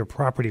 liberty, or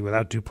property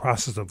without due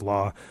process of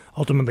law,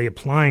 ultimately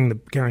applying the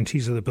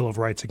guarantees of the Bill of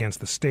Rights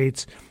against the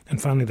states.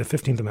 And finally, the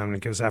 15th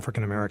Amendment gives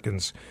African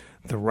Americans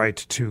the right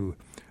to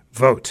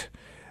vote.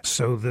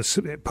 So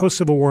the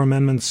post-Civil War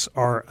amendments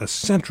are a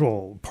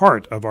central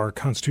part of our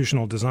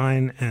constitutional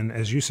design and,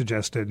 as you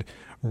suggested,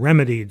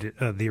 remedied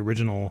the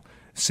original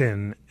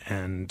sin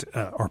and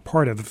are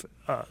part of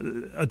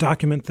a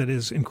document that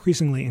is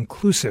increasingly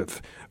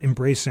inclusive,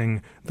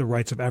 embracing the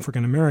rights of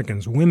African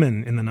Americans,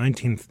 women in the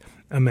 19th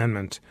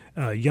Amendment,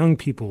 young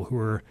people who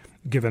are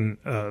given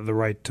the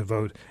right to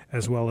vote,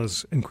 as well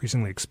as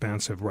increasingly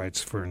expansive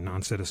rights for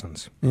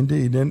non-citizens.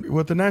 Indeed. And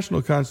what the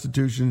National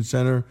Constitution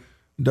Center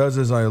does,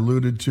 as I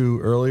alluded to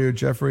earlier,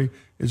 Jeffrey,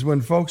 is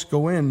when folks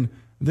go in,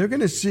 they're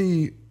going to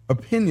see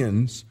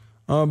opinions,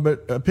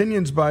 but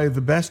opinions by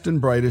the best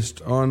and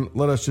brightest on,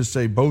 let us just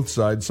say, both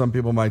sides. Some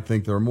people might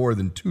think there are more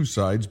than two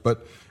sides,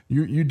 but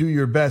you do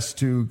your best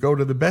to go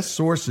to the best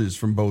sources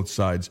from both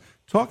sides.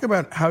 Talk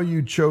about how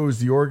you chose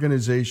the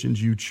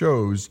organizations you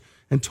chose,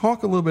 and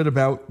talk a little bit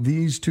about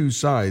these two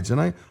sides.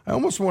 And I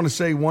almost want to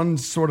say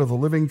one's sort of a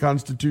living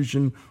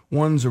constitution,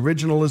 one's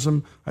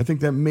originalism. I think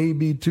that may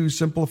be too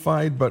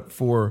simplified, but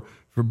for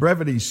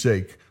brevity's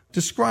sake,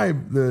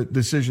 describe the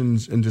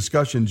decisions and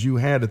discussions you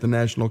had at the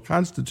National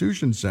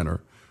Constitution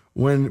Center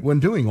when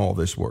doing all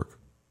this work.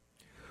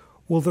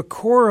 Well, the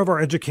core of our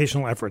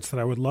educational efforts that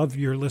I would love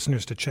your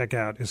listeners to check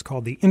out is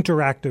called the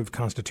Interactive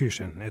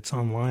Constitution. It's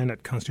online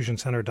at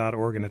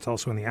constitutioncenter.org, and it's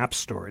also in the App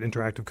Store at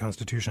Interactive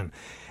Constitution.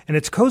 And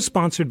it's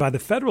co-sponsored by the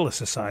Federalist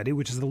Society,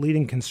 which is the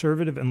leading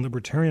conservative and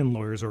libertarian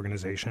lawyers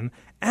organization,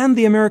 and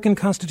the American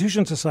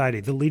Constitution Society,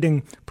 the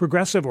leading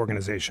progressive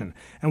organization.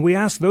 And we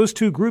ask those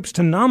two groups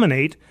to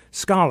nominate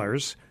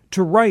scholars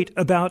to write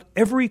about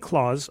every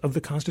clause of the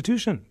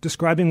Constitution,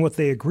 describing what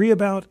they agree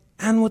about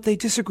and what they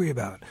disagree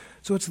about.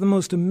 So it's the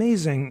most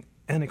amazing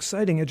and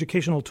exciting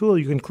educational tool.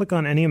 You can click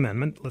on any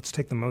amendment. Let's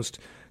take the most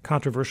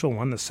controversial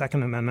one, the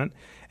Second Amendment,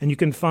 and you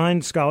can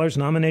find scholars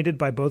nominated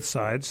by both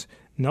sides,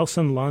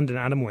 Nelson Lund and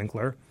Adam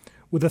Winkler,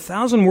 with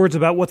 1,000 words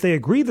about what they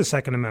agree the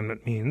Second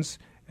Amendment means,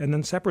 and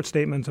then separate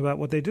statements about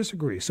what they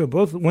disagree. So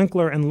both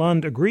Winkler and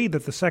Lund agree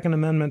that the Second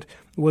Amendment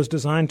was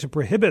designed to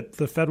prohibit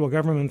the federal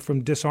government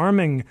from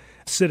disarming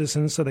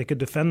citizens so they could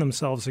defend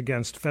themselves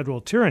against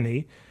federal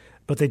tyranny,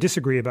 but they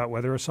disagree about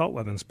whether assault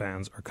weapons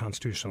bans are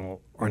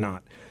constitutional or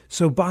not.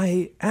 So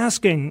by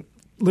asking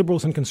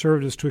liberals and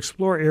conservatives to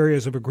explore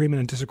areas of agreement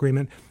and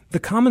disagreement, the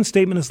common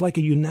statement is like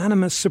a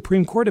unanimous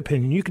Supreme Court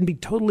opinion. You can be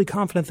totally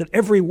confident that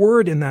every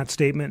word in that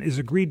statement is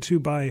agreed to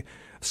by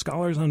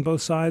scholars on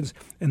both sides,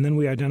 and then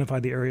we identify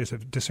the areas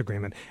of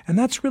disagreement. And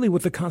that's really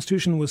what the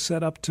Constitution was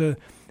set up to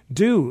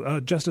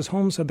do. Justice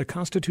Holmes said the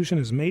Constitution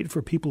is made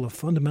for people of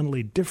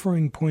fundamentally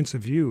differing points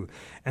of view.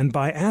 And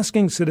by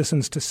asking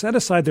citizens to set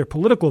aside their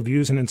political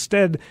views and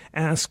instead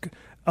ask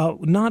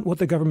not what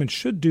the government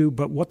should do,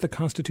 but what the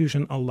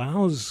Constitution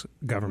allows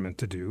government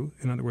to do.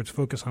 In other words,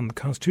 focus on the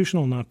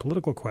constitutional, not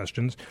political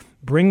questions,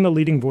 bring the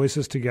leading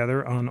voices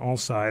together on all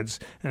sides,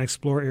 and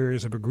explore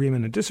areas of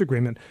agreement and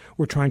disagreement.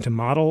 We're trying to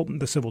model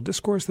the civil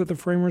discourse that the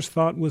framers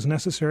thought was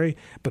necessary,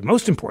 but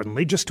most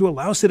importantly, just to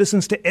allow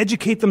citizens to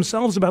educate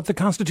themselves about the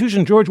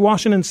Constitution. George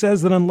Washington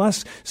says that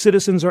unless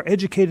citizens are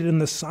educated in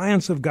the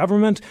science of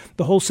government,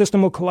 the whole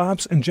system will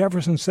collapse, and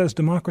Jefferson says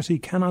democracy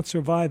cannot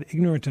survive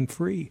ignorant and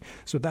free.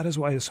 So that is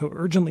why it's so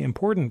urgently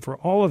important for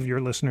all of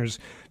your listeners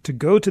to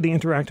go to the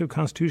Interactive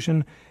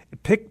Constitution,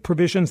 pick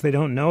provisions they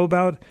don't know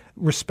about,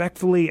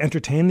 respectfully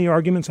entertain the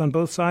arguments on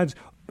both sides,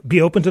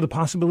 be open to the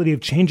possibility of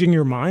changing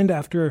your mind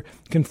after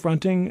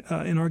confronting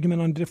an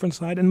argument on a different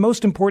side, and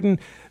most important,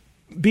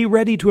 be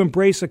ready to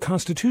embrace a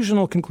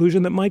constitutional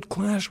conclusion that might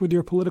clash with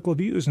your political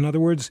views. In other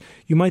words,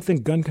 you might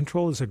think gun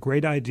control is a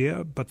great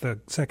idea, but the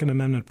Second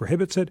Amendment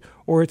prohibits it,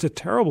 or it's a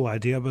terrible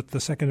idea, but the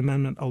Second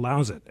Amendment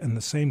allows it. And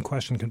the same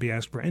question can be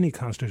asked for any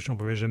constitutional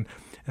provision,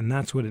 and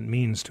that's what it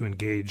means to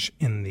engage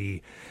in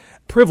the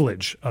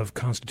privilege of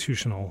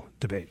constitutional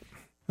debate.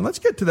 And let's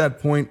get to that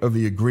point of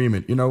the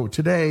agreement. You know,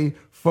 today,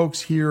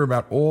 folks hear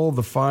about all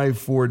the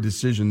 5-4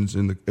 decisions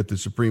at the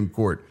Supreme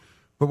Court.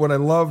 But what I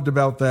loved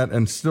about that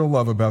and still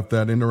love about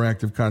that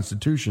interactive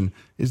Constitution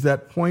is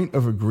that point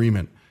of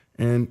agreement.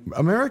 And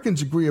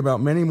Americans agree about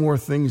many more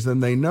things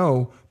than they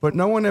know, but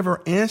no one ever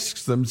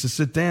asks them to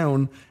sit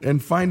down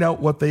and find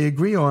out what they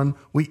agree on.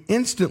 We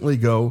instantly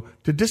go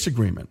to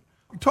disagreement.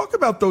 Talk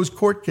about those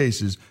court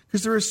cases,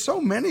 because there are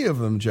so many of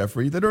them,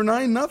 Jeffrey, that are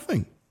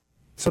 9-0.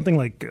 Something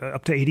like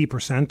up to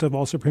 80% of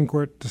all Supreme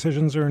Court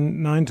decisions are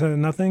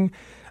 9-0.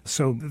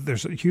 So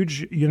there's a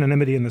huge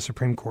unanimity in the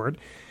Supreme Court.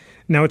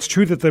 Now, it's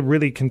true that the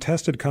really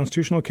contested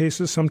constitutional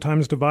cases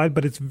sometimes divide,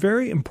 but it's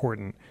very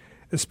important,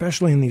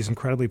 especially in these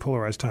incredibly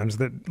polarized times,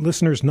 that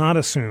listeners not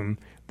assume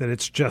that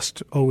it's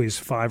just always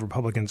 5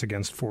 Republicans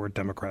against 4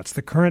 Democrats.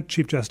 The current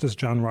Chief Justice,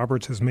 John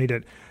Roberts, has made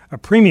it a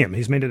premium.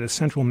 He's made it a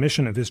central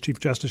mission of his Chief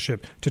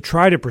Justiceship to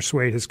try to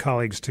persuade his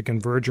colleagues to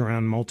converge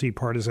around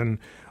multi-partisan,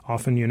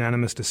 often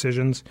unanimous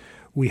decisions.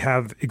 We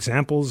have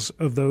examples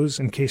of those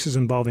in cases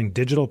involving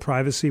digital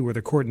privacy, where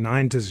the court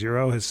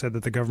 9-0 has said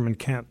that the government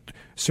can't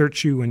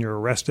search you when you're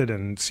arrested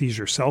and seize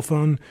your cell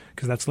phone,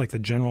 because that's like the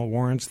general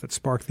warrants that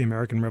sparked the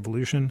American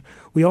Revolution.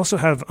 We also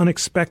have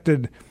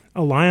unexpected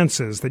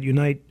alliances that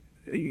unite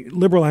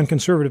liberal and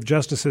conservative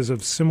justices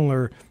of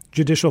similar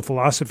judicial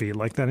philosophy,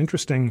 like that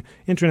interesting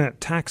internet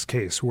tax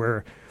case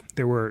where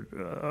there were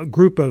a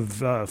group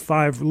of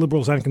 5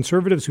 liberals and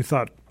conservatives who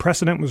thought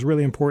precedent was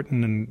really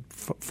important, and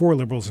 4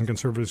 liberals and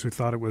conservatives who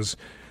thought it was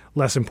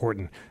less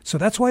important. So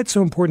that's why it's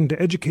so important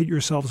to educate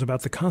yourselves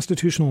about the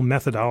constitutional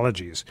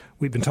methodologies.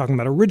 We've been talking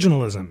about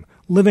originalism,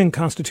 living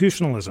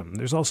constitutionalism.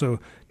 There's also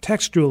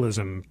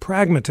textualism,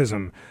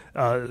 pragmatism,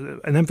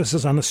 an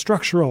emphasis on the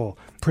structural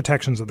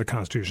protections of the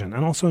Constitution,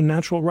 and also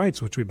natural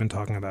rights, which we've been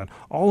talking about.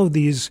 All of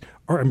these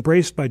are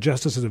embraced by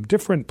justices of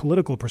different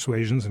political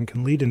persuasions and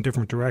can lead in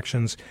different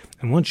directions.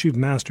 And once you've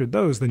mastered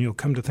those, then you'll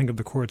come to think of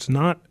the courts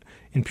not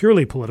in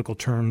purely political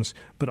terms,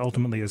 but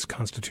ultimately as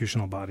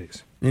constitutional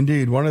bodies.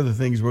 Indeed. One of the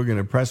things we're going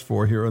to press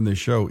for here on this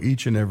show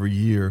each and every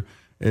year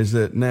is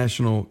that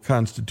National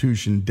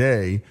Constitution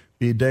Day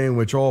be a day in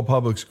which all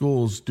public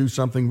schools do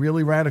something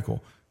really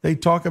radical. They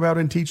talk about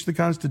and teach the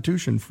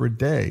Constitution for a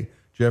day,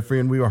 Jeffrey,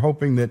 and we are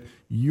hoping that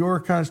your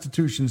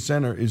Constitution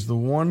Center is the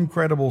one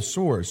credible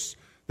source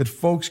that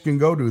folks can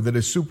go to, that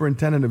a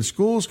superintendent of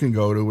schools can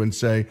go to and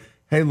say,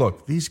 hey,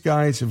 look, these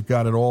guys have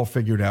got it all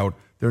figured out.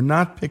 They're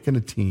not picking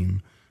a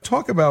team.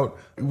 Talk about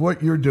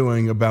what you're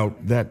doing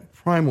about that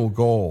primal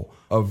goal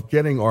of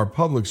getting our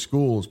public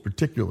schools,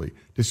 particularly,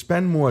 to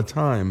spend more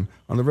time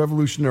on the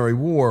Revolutionary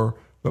War,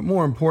 but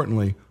more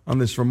importantly, on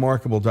this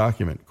remarkable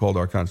document called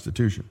our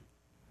Constitution.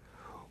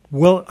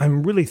 Well,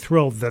 I'm really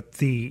thrilled that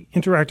the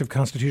interactive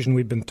Constitution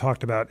we've been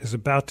talked about is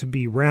about to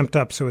be ramped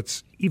up so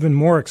it's even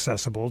more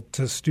accessible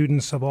to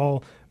students of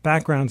all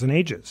backgrounds and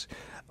ages.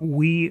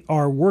 We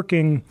are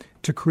working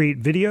to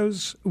create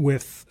videos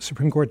with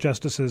Supreme Court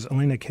Justices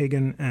Elena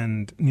Kagan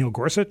and Neil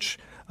Gorsuch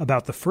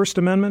about the First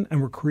Amendment,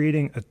 and we're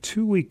creating a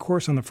 2-week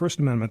course on the First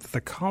Amendment that the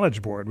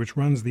College Board, which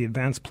runs the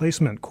advanced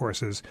placement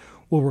courses,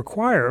 will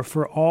require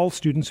for all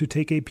students who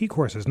take AP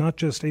courses, not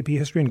just AP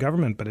History and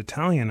Government, but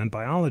Italian and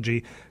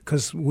Biology,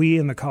 because we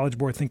in the College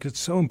Board think it's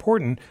so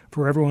important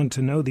for everyone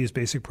to know these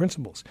basic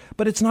principles.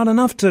 But it's not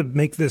enough to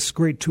make this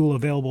great tool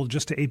available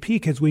just to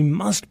AP kids. We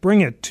must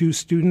bring it to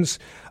students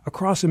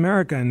across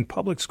America in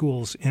public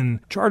schools,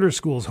 in charter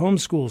schools, home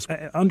schools,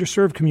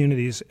 underserved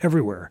communities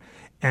everywhere.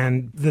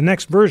 And the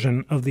next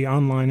version of the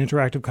online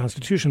interactive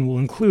Constitution will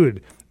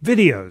include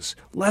videos,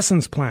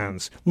 lessons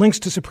plans, links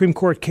to Supreme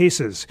Court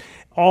cases,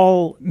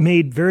 all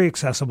made very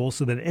accessible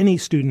so that any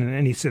student and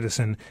any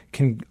citizen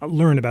can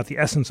learn about the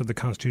essence of the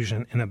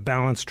Constitution in a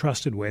balanced,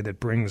 trusted way that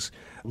brings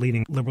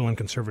leading liberal and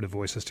conservative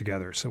voices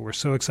together. So we're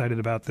so excited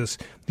about this.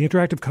 The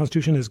interactive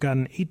Constitution has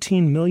gotten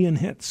 18 million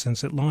hits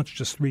since it launched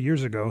just 3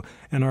 years ago,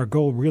 and our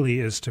goal really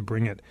is to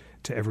bring it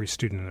to every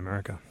student in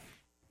America.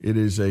 It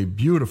is a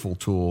beautiful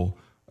tool.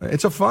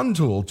 It's a fun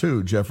tool,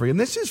 too, Jeffrey, and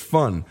this is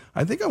fun.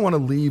 I think I want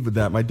to leave with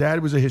that. My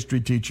dad was a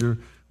history teacher.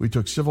 We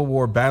took Civil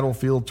War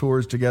battlefield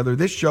tours together.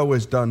 This show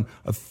has done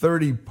a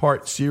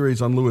 30-part series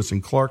on Lewis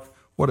and Clark.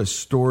 What a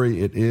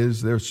story it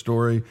is, their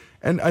story.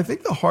 And I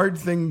think the hard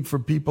thing for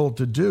people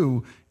to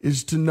do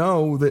is to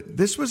know that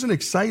this was an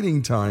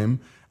exciting time.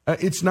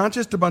 It's not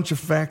just a bunch of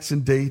facts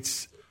and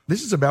dates.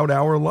 This is about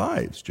our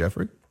lives,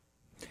 Jeffrey.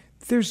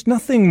 There's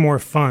nothing more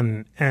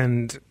fun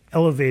and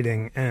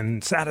elevating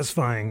and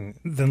satisfying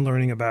than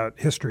learning about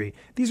history.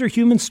 These are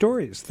human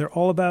stories. They're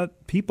all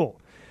about people.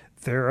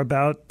 They're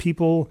about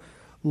people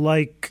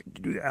like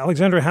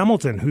Alexander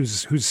Hamilton,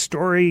 whose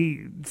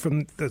story,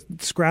 from the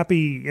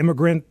scrappy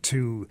immigrant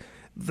to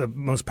the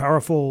most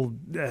powerful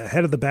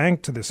head of the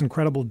bank to this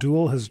incredible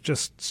duel, has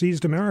just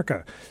seized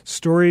America.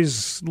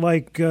 Stories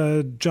like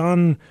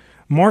John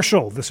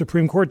Marshall, the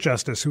Supreme Court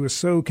justice, who was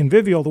so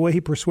convivial, the way he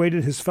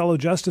persuaded his fellow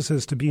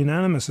justices to be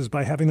unanimous is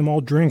by having them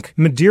all drink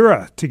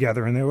Madeira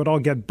together, and they would all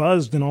get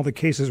buzzed and all the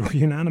cases were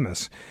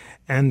unanimous.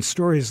 And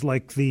stories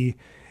like the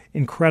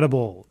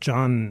incredible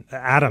John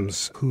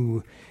Adams,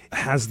 who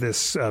has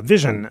this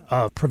vision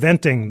of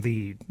preventing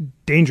the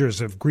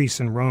dangers of Greece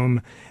and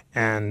Rome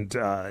and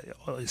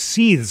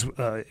seethes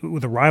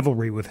with a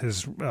rivalry with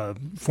his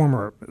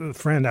former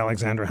friend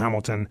Alexander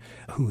Hamilton,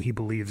 who he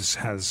believes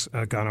has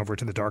gone over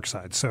to the dark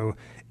side. So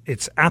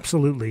it's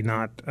absolutely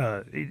not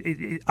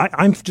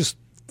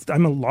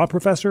I'm a law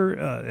professor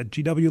at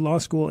GW Law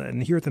School,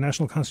 and here at the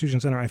National Constitution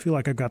Center, I feel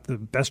like I've got the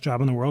best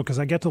job in the world because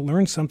I get to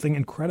learn something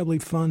incredibly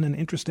fun and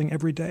interesting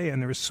every day,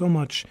 and there is so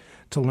much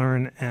to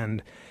learn,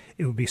 and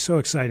it would be so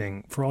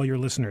exciting for all your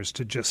listeners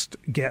to just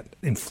get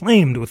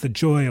inflamed with the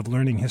joy of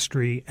learning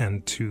history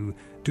and to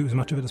do as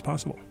much of it as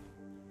possible.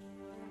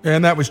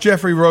 And that was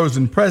Jeffrey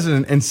Rosen,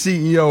 President and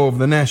CEO of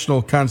the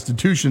National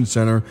Constitution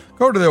Center.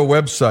 Go to their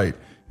website,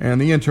 and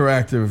the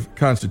interactive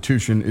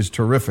Constitution is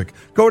terrific.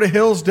 Go to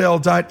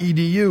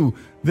hillsdale.edu.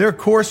 Their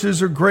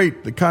courses are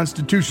great. The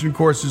Constitution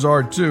courses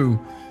are too.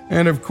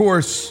 And of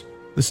course,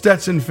 the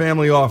Stetson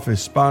Family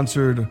Office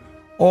sponsored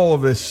all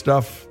of this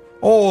stuff.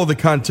 All of the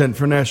content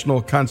for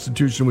National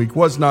Constitution Week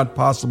was not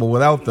possible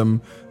without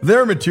them.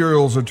 Their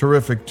materials are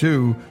terrific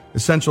too.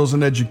 Essentials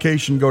in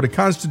Education, go to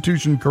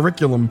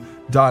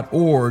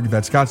constitutioncurriculum.org.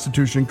 That's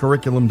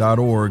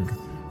constitutioncurriculum.org.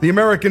 The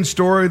American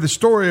Story, the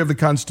story of the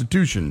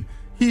Constitution,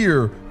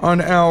 here on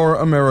Our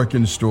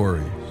American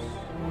Stories.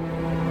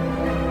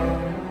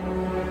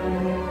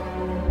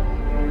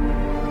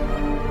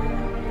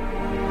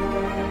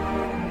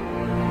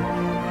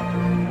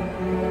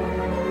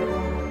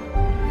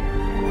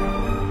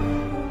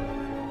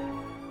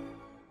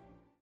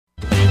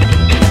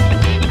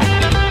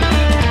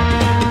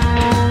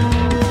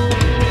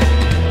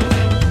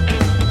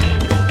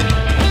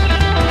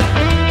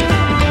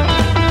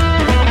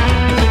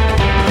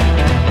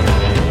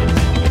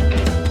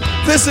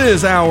 This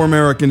is Our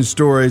American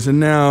Stories, and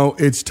now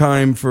it's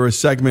time for a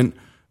segment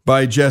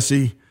by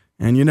Jesse,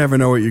 and you never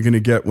know what you're going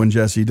to get when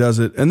Jesse does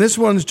it. And this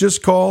one's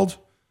just called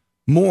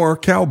More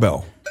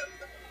Cowbell.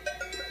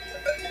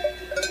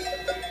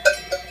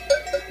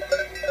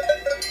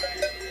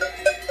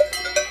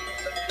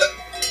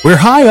 We're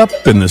high up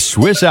in the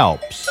Swiss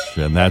Alps,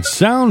 and that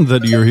sound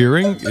that you're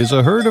hearing is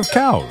a herd of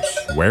cows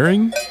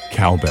wearing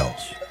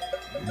cowbells.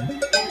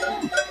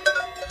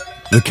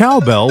 The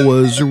cowbell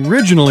was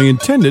originally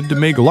intended to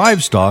make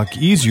livestock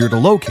easier to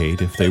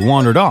locate if they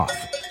wandered off.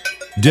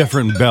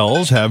 Different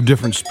bells have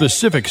different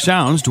specific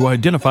sounds to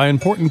identify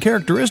important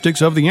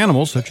characteristics of the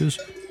animal, such as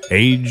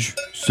age,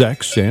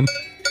 sex, and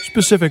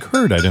specific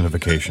herd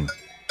identification.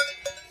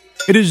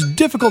 It is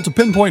difficult to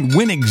pinpoint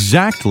when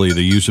exactly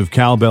the use of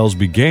cowbells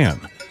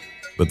began,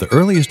 but the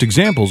earliest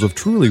examples of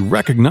truly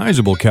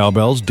recognizable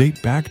cowbells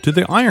date back to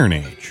the Iron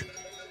Age.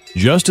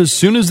 Just as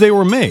soon as they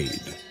were made,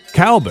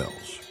 cowbells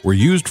were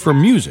used for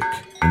music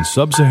in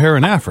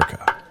sub-Saharan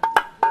Africa.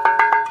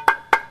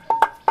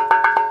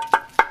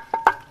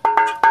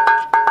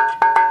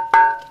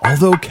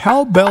 Although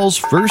cowbells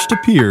first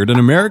appeared in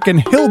American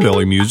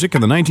hillbilly music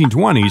in the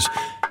 1920s,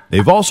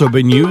 they've also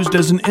been used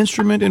as an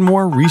instrument in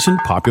more recent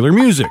popular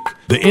music.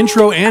 The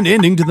intro and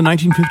ending to the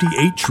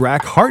 1958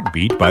 track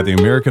Heartbeat by the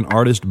American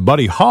artist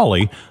Buddy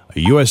Holly,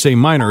 a USA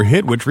Minor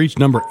hit which reached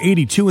number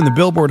 82 in the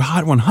Billboard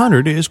Hot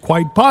 100, is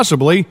quite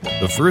possibly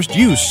the first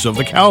use of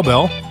the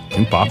cowbell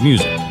in pop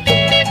music.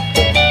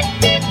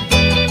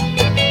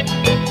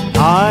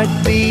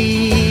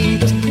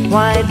 Heartbeat,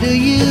 why do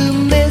you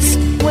miss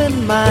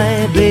when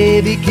my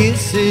baby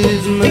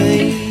kisses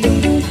me?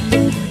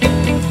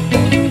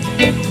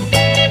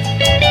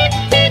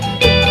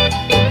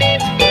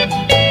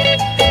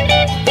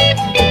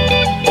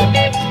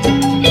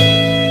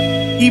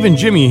 Even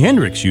Jimi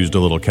Hendrix used a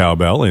little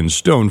cowbell in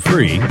Stone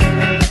Free.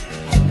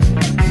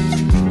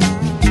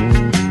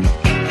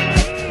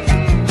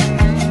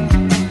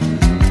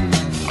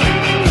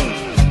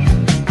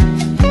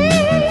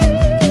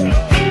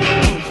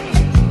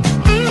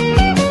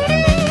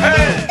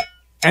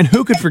 And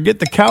who could forget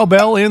the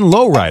cowbell in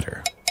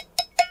Lowrider?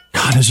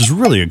 God, this is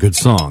really a good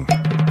song.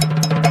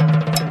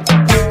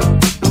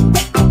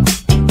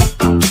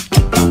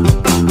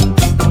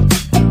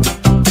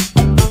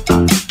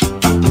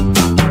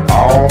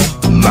 All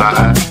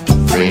my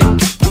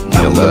friends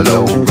know the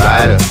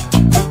Lowrider.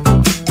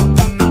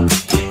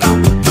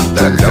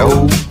 The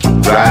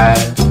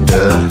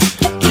Lowrider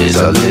is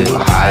a little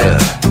higher.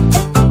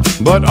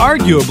 But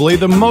arguably,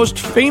 the most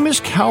famous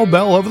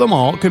cowbell of them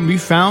all can be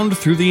found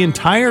through the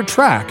entire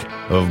track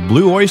of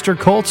Blue Oyster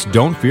Cult's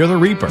Don't Fear the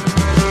Reaper.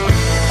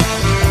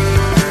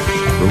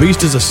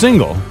 Released as a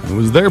single, it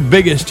was their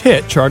biggest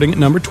hit, charting at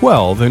number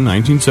 12 in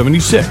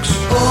 1976.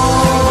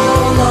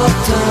 All our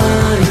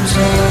times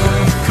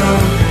have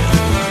come.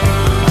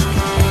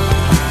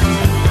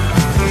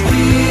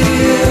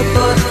 Here,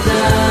 but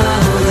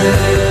now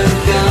they're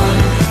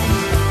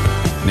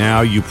gone.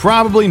 Now, you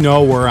probably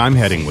know where I'm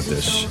heading with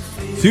this.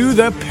 To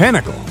the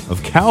pinnacle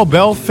of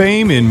cowbell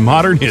fame in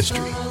modern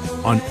history.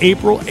 On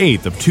April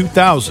 8th of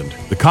 2000,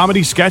 the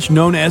comedy sketch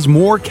known as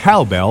More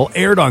Cowbell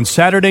aired on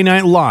Saturday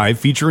Night Live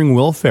featuring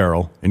Will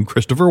Ferrell and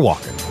Christopher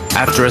Walken.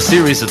 After a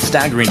series of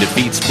staggering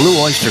defeats, Blue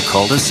Oyster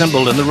Cult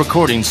assembled in the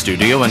recording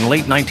studio in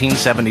late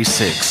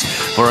 1976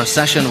 for a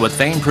session with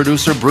famed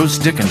producer Bruce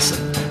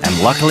Dickinson.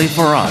 And luckily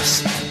for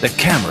us, the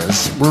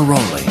cameras were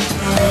rolling.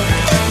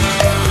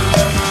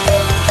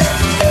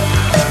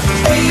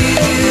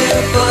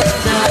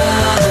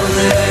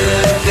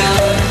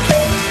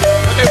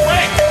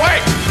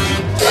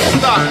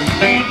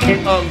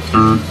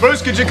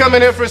 Bruce, could you come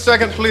in here for a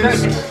second,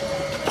 please?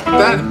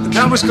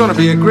 That was going to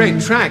be a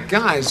great track.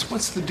 Guys,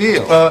 what's the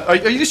deal? Are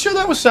you sure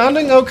that was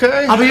sounding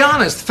okay? I'll be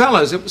honest,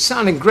 fellas, it was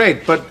sounding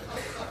great, but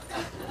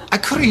I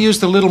could have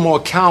used a little more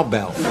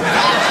cowbell.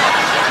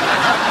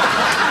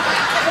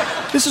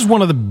 This is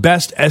one of the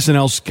best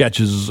SNL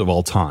sketches of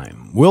all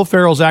time. Will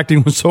Ferrell's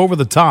acting was so over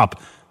the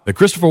top that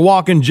Christopher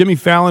Walken, Jimmy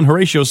Fallon,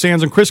 Horatio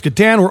Sands, and Chris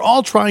Kattan were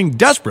all trying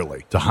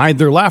desperately to hide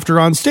their laughter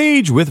on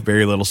stage with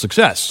very little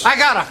success. I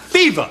got a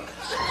fever,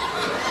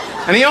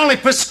 and the only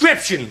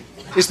prescription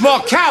is more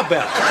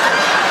cowbell.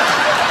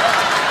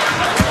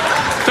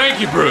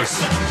 Thank you,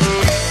 Bruce.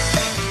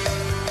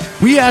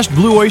 We asked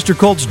Blue Oyster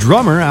Cult's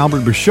drummer,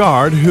 Albert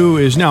Bouchard, who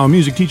is now a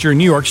music teacher in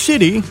New York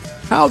City,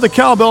 how the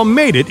cowbell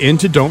made it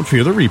into Don't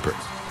Fear the Reaper.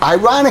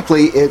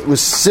 Ironically, it was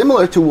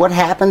similar to what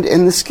happened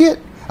in the skit,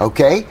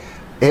 okay?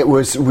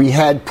 We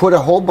had put a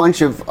whole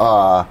bunch of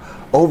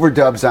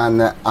overdubs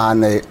on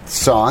the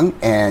song,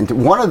 and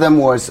one of them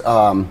was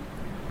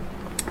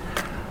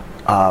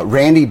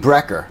Randy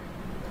Brecker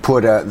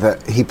put a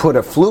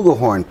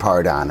flugelhorn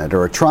part on it,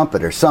 or a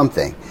trumpet or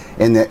something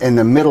in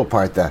the middle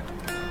part, that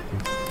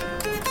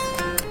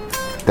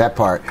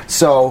part.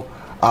 So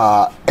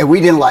and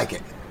we didn't like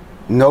it.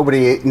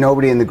 Nobody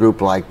in the group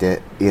liked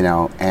it,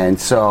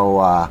 and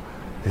so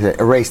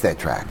erase that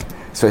track.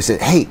 So I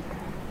said, hey,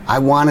 I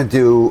want to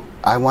do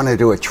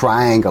a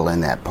triangle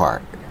in that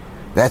part.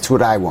 That's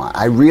what I want.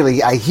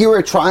 I hear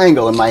a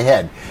triangle in my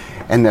head,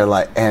 and they're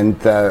like, and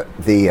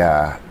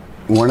the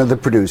one of the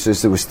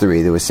producers, there was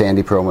three. There was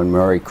Sandy Pearlman,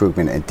 Murray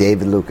Krugman, and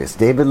David Lucas.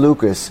 David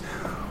Lucas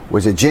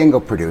was a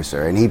jingle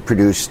producer, and he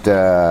produced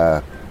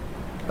a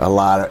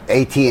lot of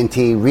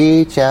AT&T,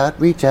 reach out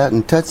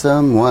and touch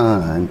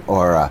someone,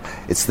 or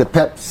it's the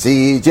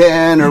Pepsi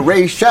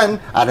generation.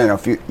 I don't know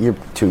if you're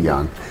too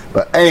young.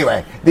 But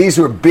anyway, these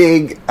were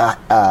big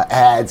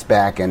ads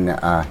back, and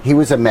he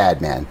was a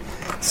madman.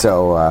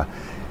 So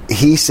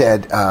he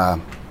said,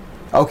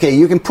 okay,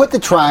 you can put the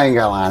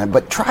triangle on it,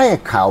 but try a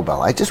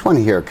cowbell. I just want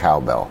to hear a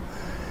cowbell.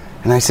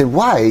 And I said,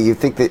 why? You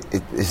think that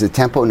is the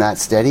tempo not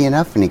steady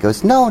enough? And he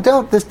goes, no,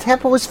 don't. The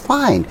tempo is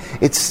fine.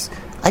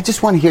 I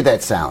just want to hear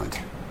that sound.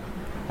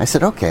 I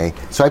said, okay.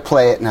 So I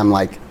play it, and I'm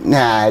like,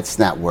 nah, it's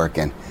not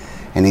working.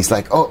 And he's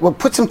like, oh, well,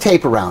 put some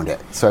tape around it.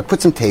 So I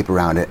put some tape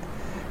around it,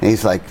 and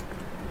he's like,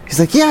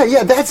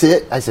 yeah, that's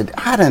it. I said,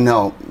 I don't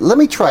know. Let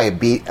me try a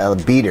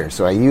beater.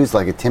 So I used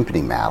like a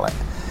timpani mallet.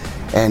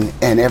 And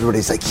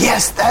everybody's like,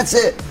 yes, that's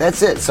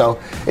it. So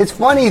it's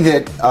funny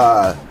that,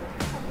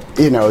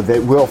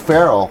 that Will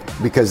Ferrell,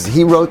 because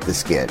he wrote the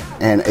skit,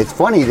 and it's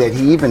funny that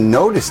he even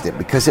noticed it,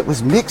 because it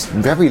was mixed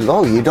very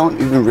low. You don't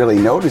even really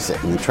notice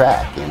it in the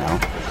track,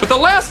 But the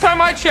last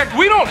time I checked,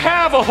 we don't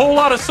have a whole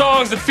lot of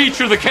songs that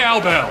feature the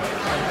cowbell.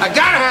 I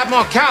gotta have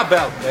more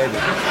cowbell, baby.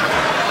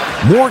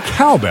 More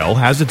Cowbell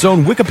has its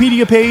own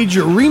Wikipedia page,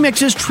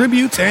 remixes,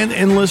 tributes, and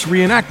endless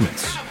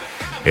reenactments.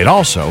 It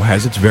also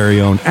has its very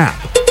own app.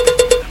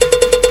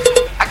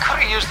 I could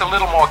have used a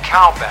little more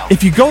cowbell.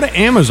 If you go to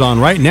Amazon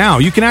right now,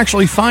 you can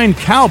actually find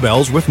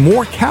cowbells with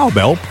more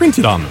cowbell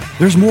printed on them.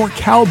 There's more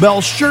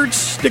cowbell shirts,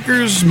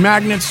 stickers,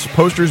 magnets,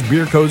 posters,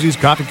 beer cozies,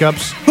 coffee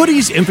cups,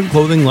 hoodies, infant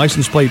clothing,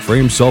 license plate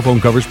frames, cell phone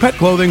covers, pet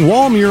clothing,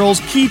 wall murals,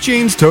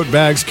 keychains, tote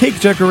bags, cake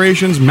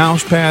decorations,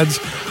 mouse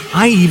pads.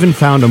 I even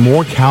found a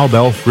more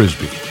cowbell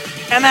frisbee.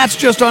 And that's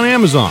just on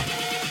Amazon.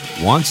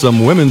 Want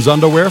some women's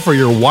underwear for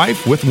your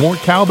wife with more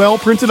cowbell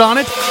printed on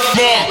it?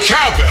 More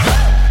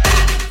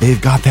cowbell! They've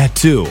got that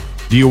too.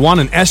 Do you want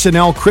an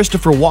SNL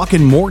Christopher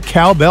Walken More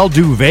Cowbell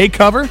duvet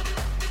cover?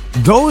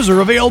 Those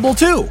are available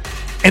too.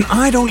 And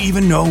I don't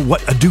even know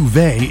what a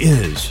duvet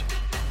is.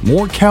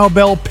 More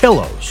cowbell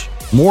pillows.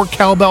 More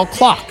cowbell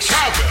clocks.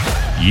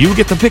 Cowbell. You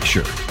get the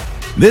picture.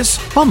 This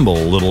humble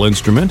little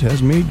instrument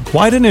has made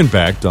quite an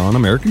impact on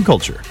American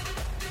culture.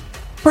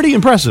 Pretty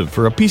impressive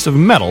for a piece of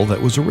metal that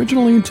was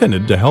originally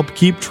intended to help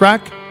keep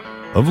track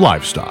of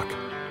livestock.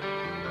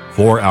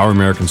 For Our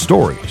American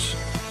Stories,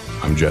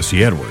 I'm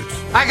Jesse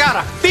Edwards. I got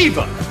a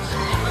fever,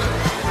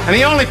 and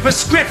the only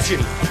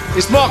prescription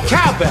is more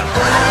cowbell.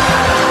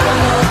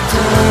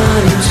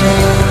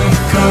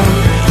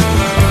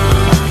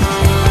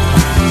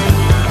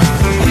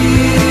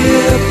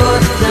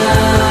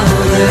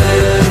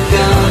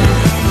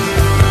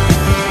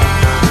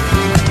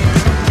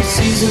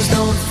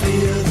 Don't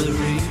fear the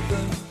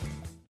reaper.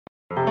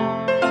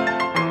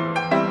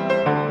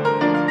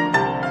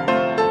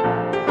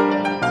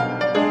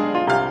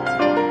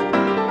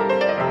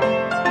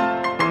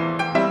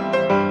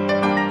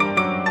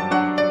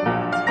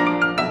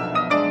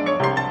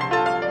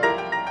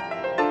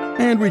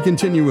 And we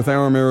continue with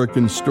Our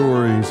American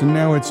Stories, and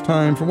now it's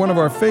time for one of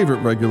our favorite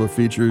regular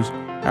features,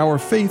 our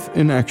Faith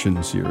in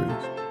Action series,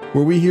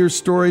 where we hear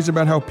stories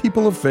about how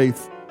people of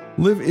faith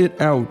live it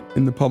out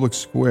in the public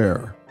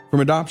square, from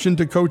adoption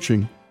to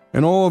coaching,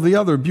 and all of the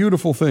other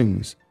beautiful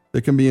things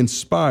that can be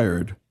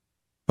inspired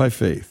by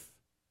faith.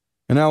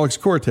 And Alex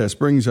Cortez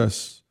brings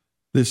us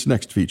this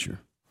next feature.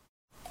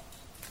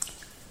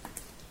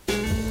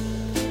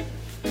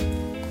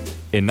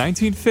 In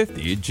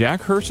 1950,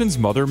 Jack Herson's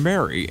mother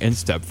Mary and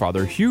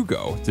stepfather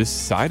Hugo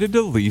decided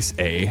to lease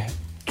a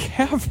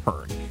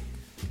cavern.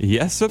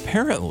 Yes,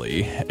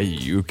 apparently,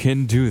 you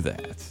can do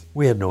that.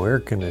 We had no air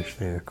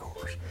conditioning, of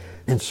course.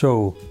 And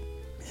so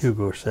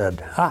Hugo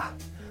said,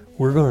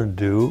 we're going to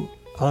do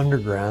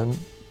underground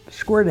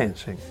square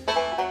dancing.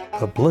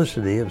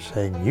 Publicity of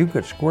saying you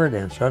could square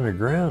dance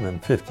underground in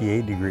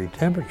 58-degree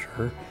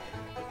temperature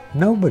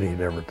Nobody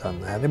had ever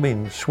done that. I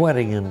mean,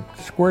 sweating and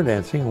square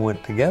dancing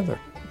went together.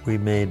 We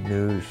made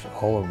news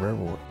all over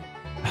everywhere.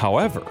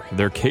 However,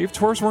 their cave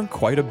tours weren't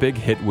quite a big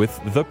hit with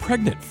the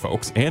pregnant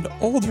folks and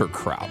older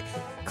crowd,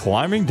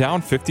 climbing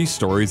down 50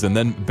 stories and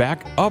then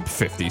back up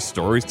 50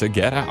 stories to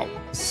get out.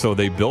 So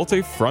they built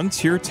a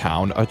frontier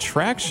town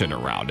attraction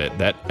around it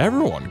that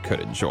everyone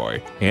could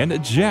enjoy,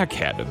 and Jack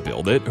had to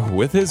build it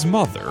with his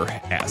mother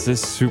as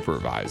his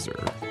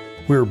supervisor.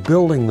 We were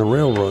building the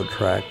railroad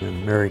track,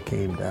 and Mary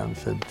came down and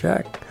said,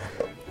 "Jack,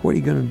 what are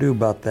you going to do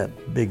about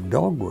that big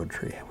dogwood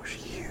tree?" It was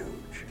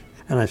huge.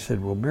 And I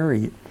said, "Well,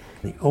 Mary,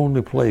 the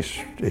only place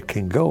it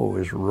can go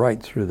is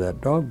right through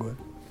that dogwood."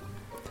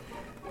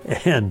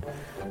 And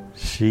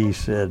she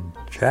said,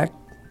 "Jack,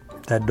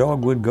 that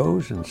dogwood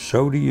goes, and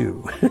so do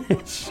you."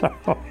 So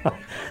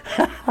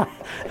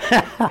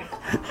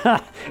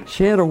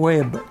she had a way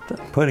of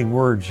putting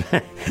words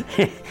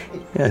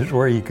as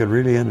where you could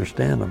really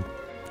understand them.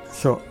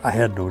 So I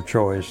had no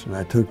choice, and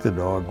I took the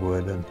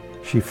dogwood, and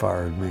she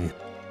fired me.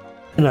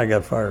 And I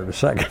got fired a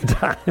second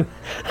time.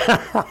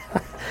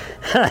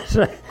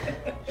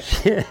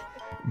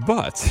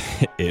 But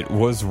it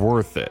was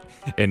worth it.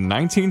 In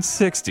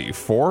 1960,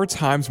 4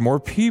 times more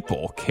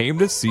people came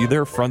to see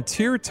their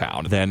frontier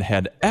town than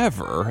had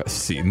ever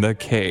seen the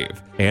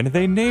cave. And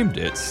they named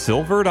it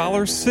Silver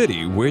Dollar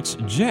City, which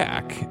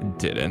Jack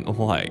didn't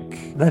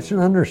like. That's an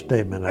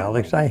understatement,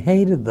 Alex. I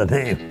hated the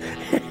name.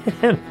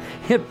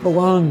 It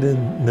belonged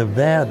in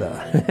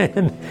Nevada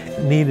and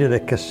needed a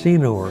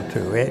casino or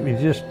two. It was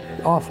just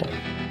awful.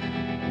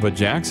 But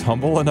Jack's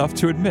humble enough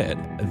to admit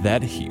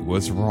that he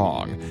was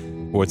wrong.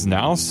 What's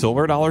now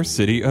Silver Dollar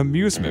City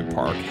Amusement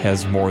Park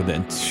has more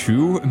than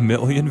 2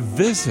 million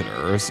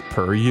visitors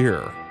per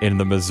year. In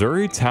the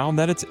Missouri town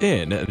that it's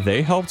in,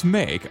 they helped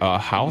make a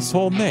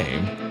household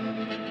name,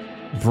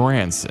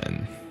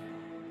 Branson.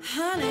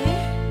 Honey,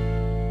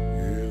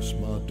 yes,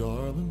 my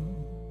darling,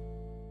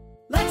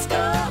 let's go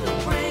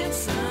to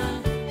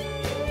Branson.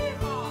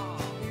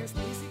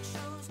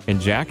 And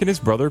Jack and his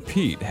brother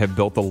Pete have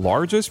built the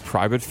largest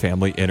private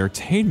family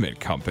entertainment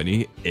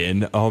company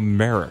in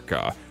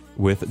America,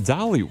 with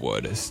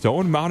Dollywood,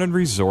 Stone Mountain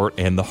Resort,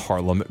 and the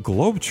Harlem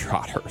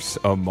Globetrotters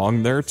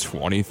among their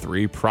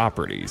 23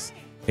 properties.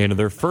 And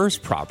their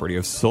first property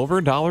of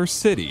Silver Dollar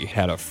City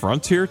had a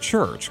frontier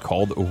church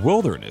called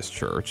Wilderness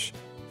Church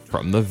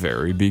from the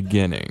very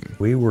beginning.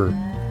 We were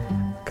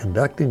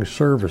conducting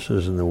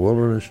services in the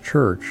Wilderness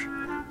Church,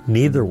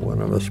 neither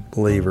one of us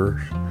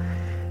believers,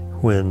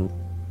 when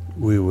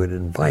we would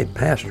invite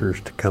pastors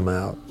to come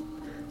out,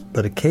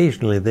 but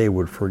occasionally they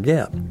would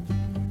forget.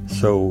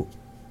 So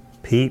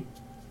Pete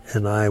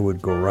and I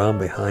would go around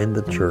behind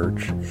the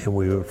church and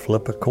we would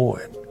flip a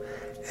coin,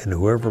 and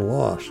whoever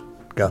lost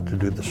got to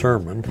do the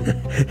sermon.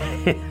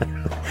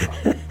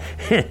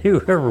 And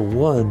whoever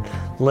won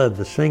led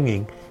the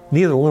singing.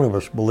 Neither one of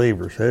us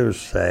believers. It was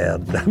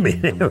sad. I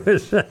mean, it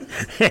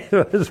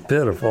was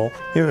pitiful.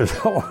 It was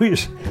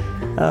always,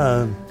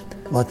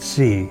 let's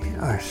see,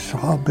 I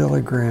saw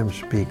Billy Graham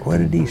speak. What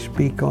did he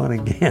speak on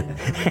again?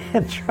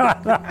 And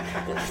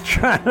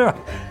trying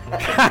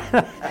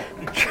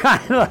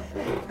to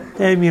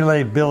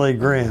emulate Billy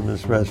Graham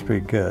as best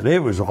we could. It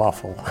was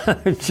awful.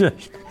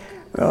 Just,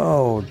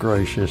 oh,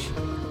 gracious.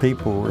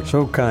 People were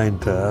so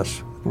kind to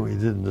us. We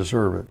didn't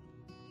deserve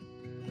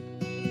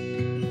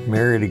it.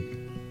 Married a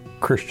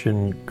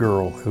Christian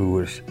girl who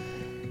was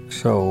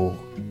so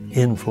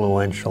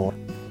influential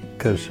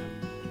because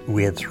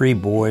we had 3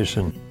 boys,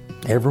 and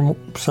every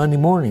Sunday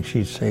morning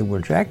she'd say,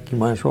 "Well, Jack, you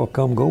might as well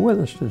come go with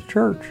us to the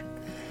church."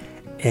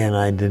 And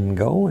I didn't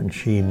go, and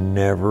she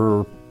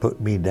never put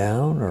me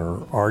down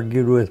or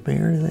argued with me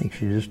or anything.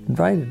 She just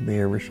invited me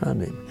every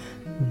Sunday.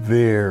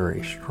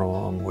 Very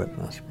strong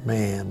witness.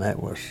 Man,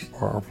 that was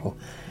powerful.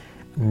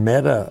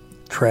 Met a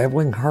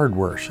traveling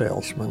hardware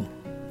salesman,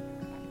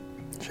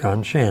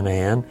 John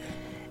Shanahan,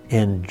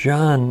 and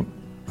John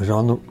was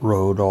on the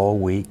road all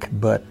week,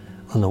 but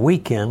on the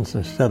weekends,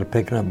 instead of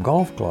picking up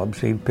golf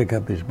clubs, he'd pick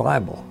up his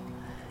Bible.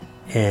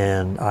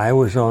 And I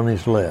was on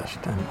his list,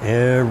 and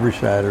every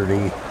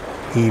Saturday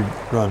he'd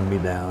run me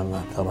down, and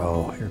I thought,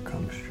 oh, here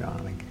comes John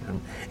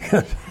again.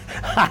 Because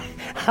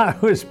I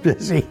was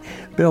busy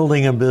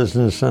building a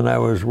business, and I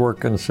was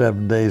working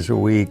 7 days a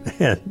week,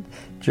 and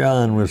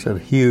John was a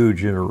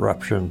huge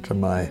interruption to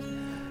my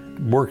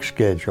work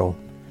schedule.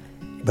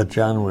 But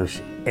John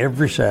was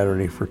every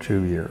Saturday for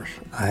 2 years.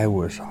 I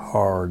was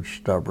hard,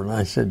 stubborn.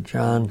 I said,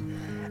 "John,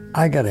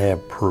 I got to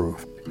have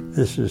proof.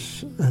 This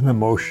is an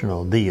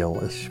emotional deal,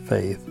 this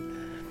faith."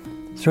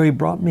 So he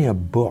brought me a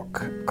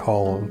book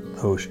called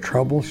Those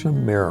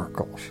Troublesome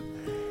Miracles.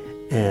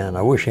 And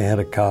I wish I had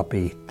a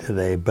copy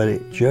today, but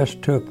it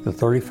just took the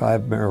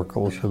 35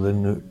 miracles of the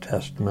New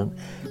Testament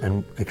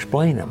and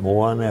explained them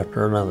one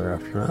after another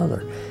after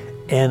another.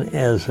 And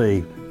as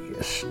a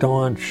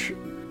staunch,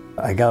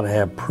 I got to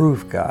have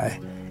proof guy,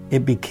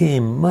 it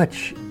became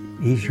much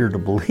easier to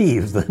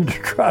believe than to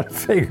try to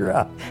figure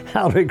out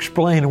how to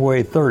explain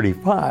away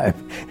 35.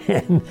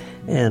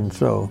 And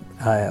so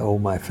I owe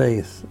my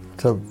faith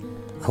to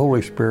the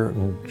Holy Spirit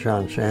and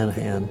John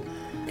Shanahan.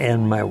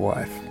 and my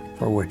wife,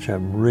 for which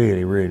I'm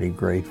really, really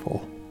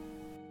grateful.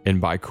 And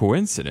by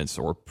coincidence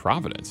or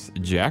providence,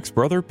 Jack's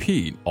brother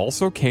Pete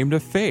also came to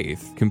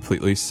faith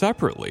completely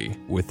separately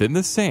within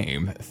the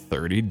same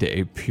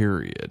 30-day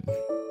period.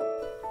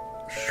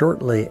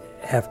 Shortly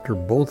after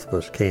both of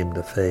us came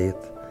to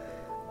faith,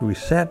 we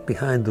sat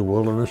behind the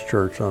Wilderness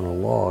Church on a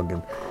log,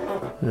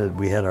 and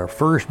we had our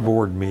first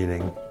board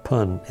meeting,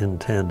 pun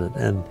intended,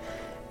 and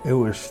it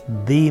was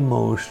the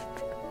most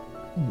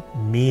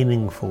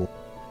meaningful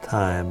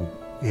time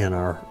in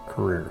our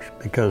careers,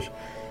 because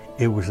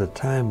it was a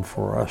time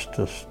for us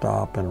to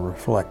stop and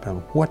reflect on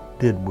what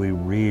did we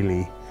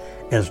really,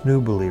 as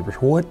new believers,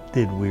 what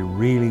did we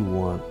really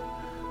want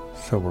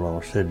Silver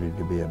Dollar City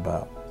to be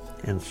about?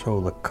 And so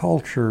the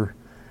culture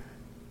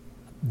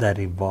that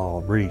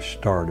evolved really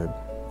started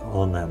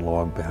on that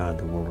log behind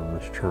the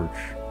Wilderness Church.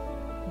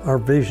 Our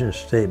vision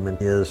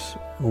statement is,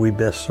 we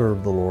best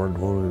serve the Lord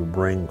when we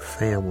bring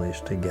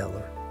families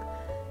together.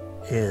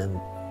 And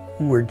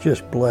we're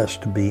just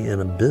blessed to be in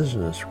a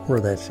business where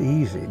that's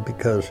easy,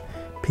 because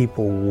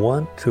people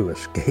want to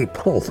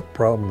escape all the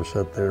problems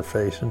that they're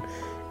facing.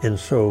 And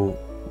so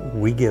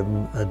we give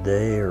them a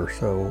day or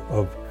so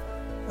of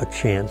a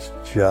chance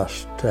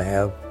just to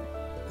have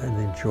an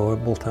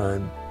enjoyable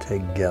time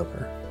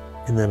together.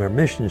 And then our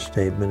mission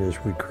statement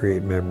is, we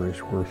create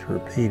memories worth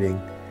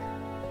repeating.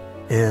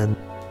 And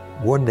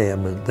one day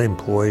I'm at the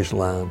employees'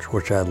 lounge,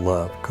 which I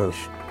love because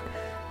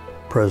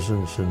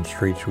presidents and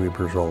street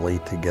sweepers all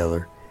eat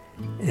together.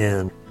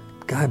 And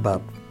a guy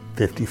about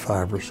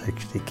 55 or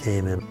 60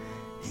 came in.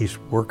 He's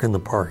working the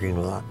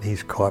parking lot, and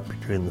he's caught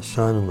between the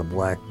sun and the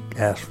black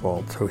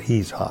asphalt, so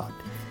he's hot.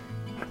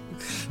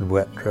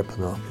 Sweat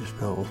dripping off his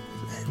nose.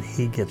 And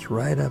he gets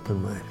right up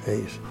in my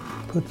face,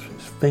 puts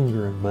his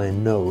finger in my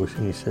nose,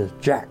 and he says,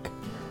 "Jack,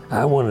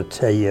 I want to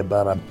tell you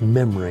about a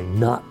memory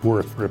not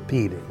worth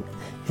repeating."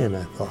 And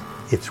I thought,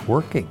 it's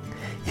working.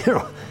 You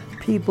know,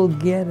 people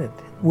get it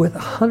with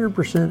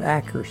 100%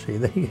 accuracy.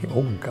 They,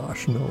 oh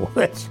gosh, no,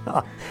 that's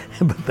not.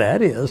 But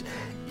that is.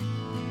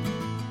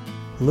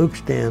 Luke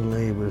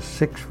Stanley was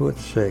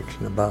 6'6"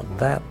 and about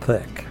that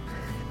thick.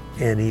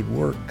 And he'd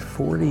worked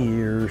 40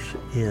 years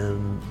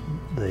in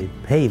the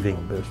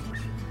paving business,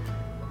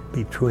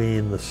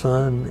 between the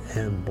sun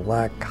and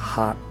black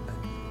hot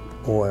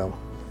oil.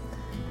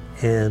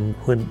 And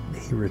when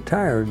he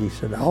retired, he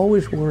said, "I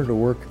always wanted to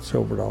work at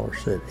Silver Dollar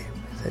City."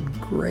 I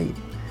said, "Great.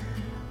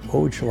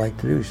 What would you like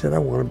to do?" He said, "I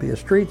want to be a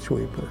street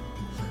sweeper."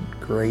 I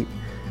said, "Great.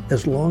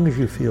 As long as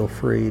you feel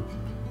free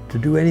to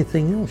do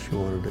anything else you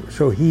want to do."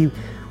 So he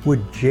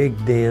would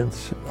jig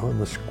dance on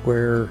the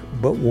square,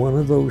 but one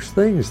of those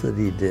things that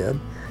he did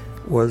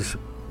was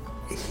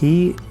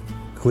he,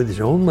 with his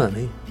own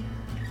money,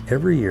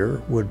 every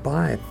year would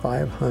buy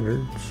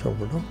 500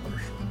 silver dollars.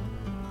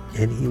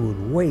 And he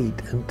would wait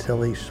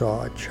until he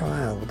saw a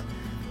child,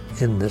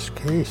 in this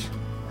case,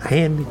 a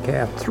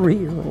handicapped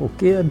 3-year-old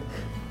kid,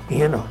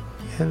 in a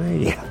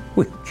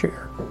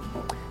wheelchair.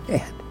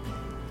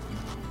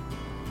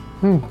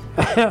 And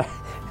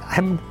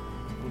I'm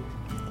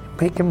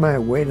making my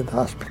way to the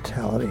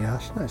hospitality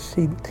house, and I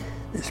see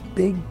this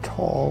big,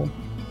 tall,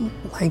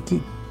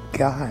 lanky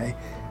guy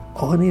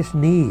on his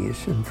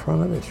knees in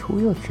front of his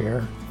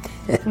wheelchair,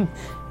 and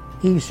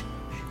he's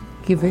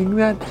giving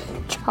that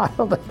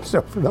child a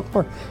silver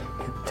dollar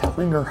and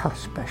telling her how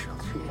special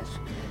she is.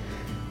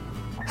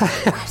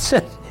 I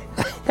said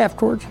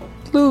afterwards,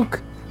 "Luke,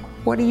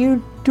 what are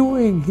you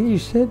doing?" He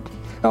said,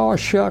 "Oh,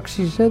 shucks."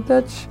 He said,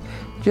 "That's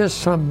just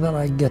something that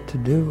I get to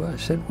do." I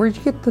said, "Where'd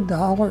you get the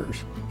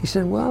dollars?" He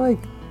said, "Well,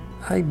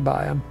 I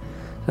buy them."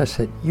 I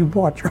said, "You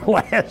bought your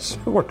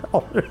last silver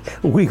dollars.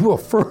 We will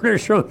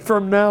furnish them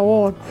from now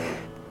on."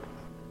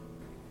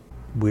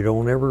 We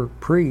don't ever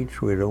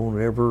preach. We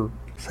don't ever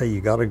say you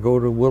got to go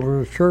to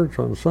Wilderness Church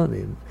on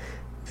Sunday.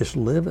 Just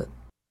live it.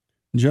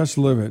 Just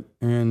live it.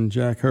 And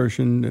Jack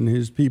Herschen and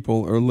his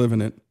people are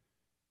living it.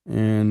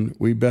 And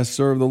we best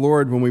serve the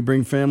Lord when we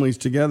bring families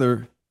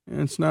together.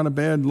 And it's not a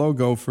bad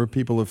logo for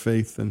people of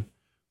faith. And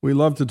we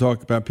love to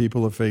talk about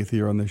people of faith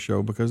here on this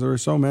show because there are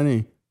so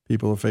many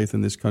people of faith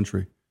in this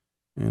country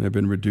and have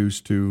been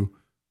reduced to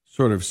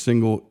sort of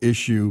single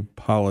issue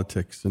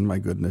politics. And my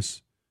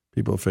goodness,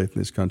 people of faith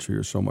in this country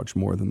are so much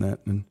more than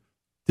that. And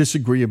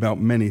disagree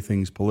about many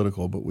things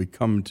political, but we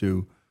come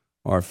to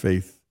our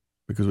faith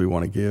because we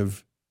want to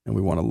give and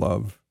we want to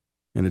love,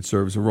 and it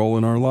serves a role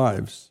in our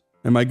lives.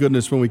 And my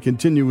goodness, when we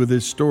continue with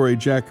this story,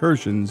 Jack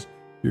Herschen's,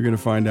 you're going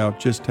to find out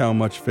just how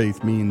much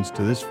faith means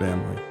to this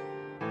family.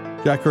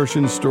 Jack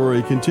Herschen's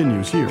story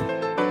continues here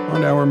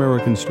on Our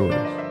American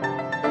Stories.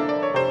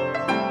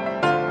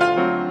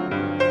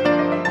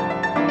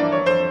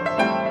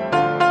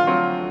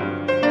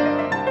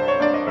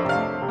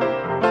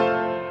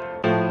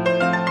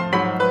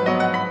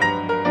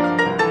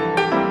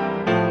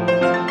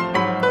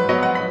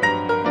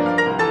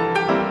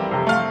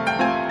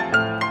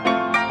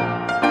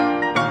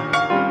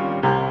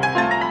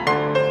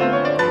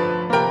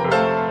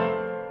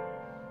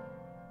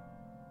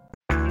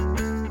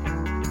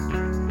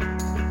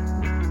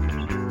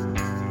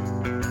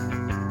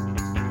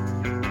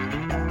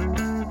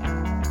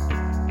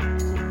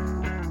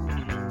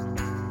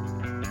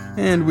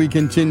 And we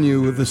continue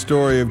with the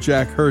story of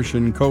Jack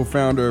Herschen,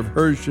 co-founder of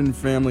Herschen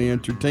Family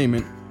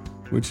Entertainment,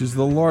 which is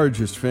the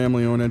largest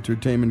family-owned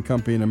entertainment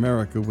company in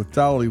America, with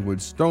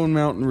Dollywood, Stone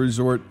Mountain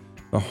Resort,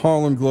 the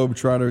Harlem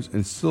Globetrotters,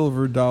 and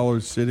Silver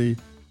Dollar City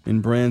in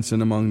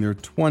Branson among their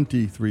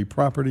 23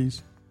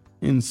 properties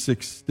in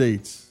 6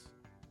 states.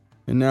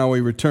 And now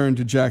we return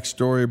to Jack's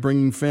story of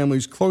bringing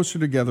families closer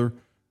together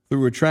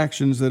through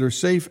attractions that are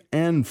safe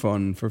and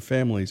fun for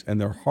families, and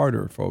they're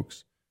harder,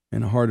 folks,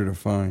 and harder to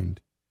find.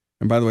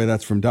 And by the way,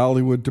 that's from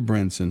Dollywood to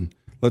Branson.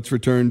 Let's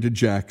return to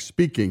Jack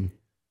speaking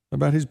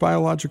about his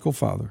biological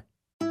father.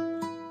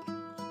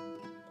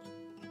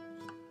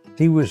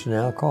 He was an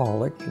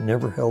alcoholic,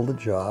 never held a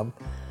job,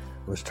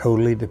 was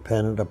totally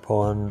dependent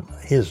upon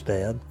his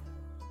dad.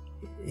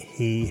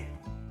 He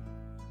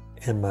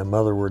and my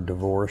mother were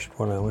divorced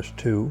when I was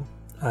 2.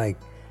 I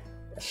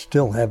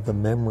still have the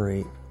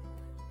memory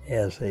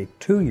as a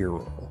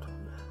 2-year-old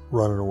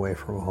running away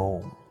from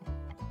home.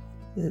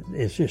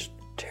 It's just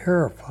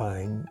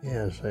terrifying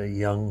as a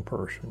young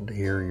person to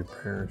hear your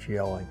parents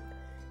yelling.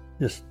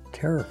 Just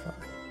terrifying.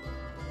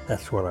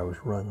 That's what I was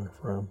running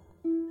from.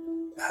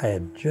 I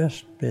had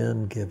just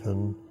been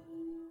given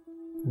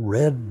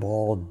red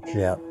ball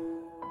jet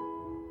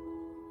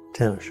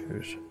tennis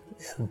shoes.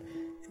 And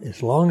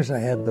as long as I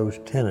had those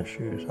tennis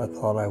shoes, I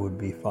thought I would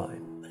be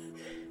fine.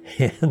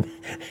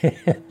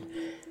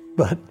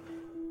 But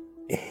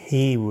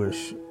he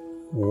was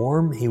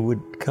warm. He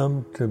would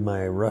come to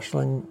my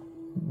wrestling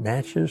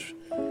matches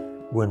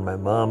when my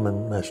mom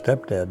and my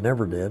stepdad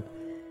never did.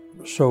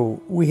 So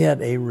we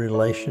had a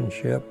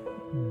relationship,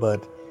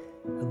 but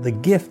the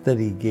gift that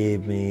he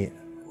gave me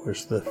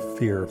was the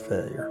fear of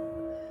failure.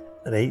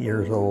 At 8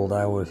 years old,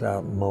 I was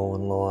out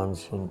mowing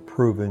lawns and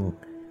proving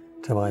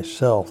to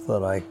myself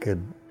that I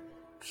could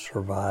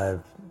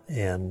survive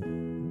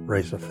and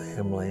raise a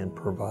family and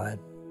provide.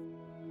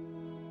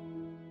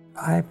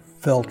 I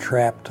fell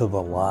trapped to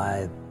the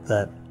lie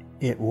that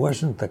it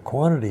wasn't the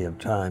quantity of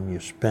time you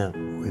spent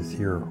with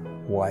your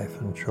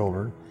wife and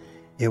children,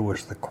 it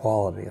was the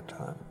quality of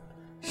time.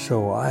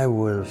 So I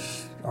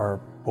was our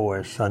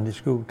boys' Sunday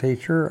school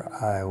teacher,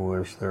 I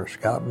was their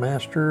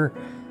scoutmaster,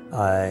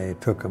 I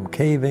took them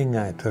caving,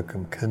 I took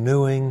them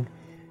canoeing,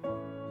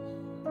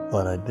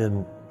 but I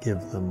didn't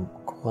give them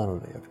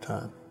quantity of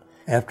time.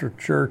 After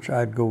church,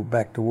 I'd go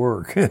back to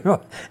work.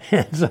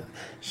 And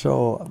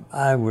so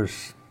I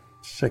was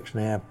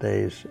 6.5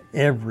 days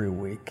every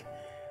week.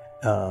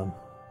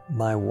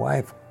 My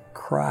wife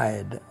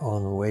cried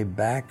on the way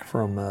back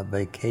from a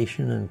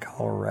vacation in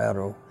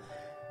Colorado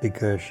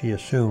because she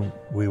assumed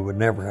we would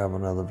never have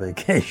another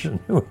vacation.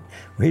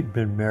 We'd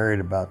been married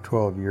about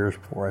 12 years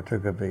before I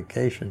took a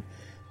vacation.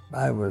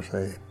 I was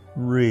a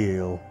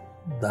real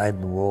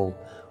dyed-in-the-wool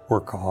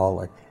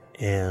workaholic,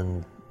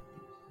 and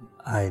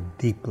I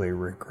deeply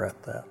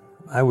regret that.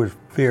 I was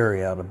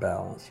very out of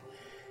balance.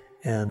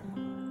 And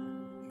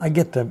I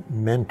get to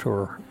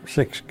mentor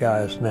 6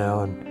 guys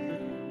now,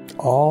 and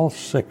all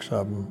 6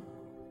 of them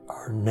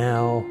are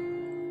now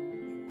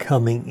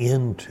coming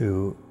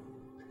into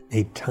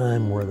a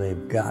time where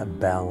they've got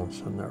balance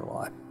in their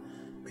life,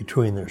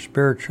 between their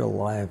spiritual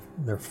life,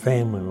 their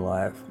family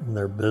life, and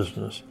their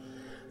business.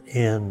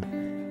 And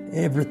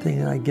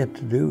everything I get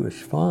to do is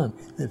fun.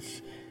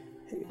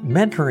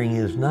 Mentoring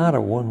is not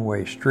a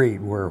one-way street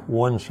where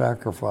one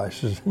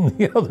sacrifices and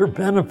the other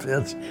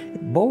benefits.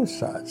 Both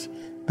sides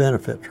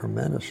benefit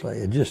tremendously.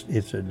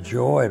 It's a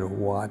joy to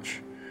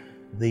watch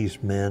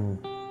these men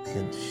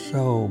being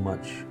so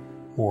much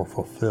more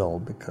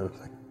fulfilled because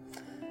they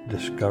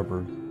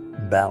discovered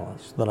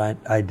balance that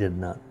I did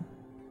not.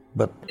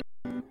 But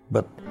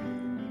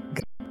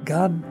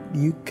God,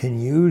 you can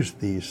use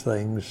these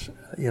things.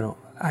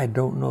 I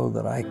don't know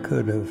that I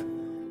could have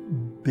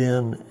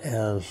been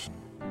as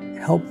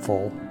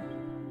helpful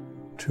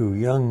to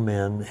young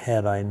men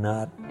had I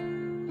not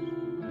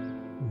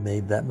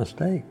made that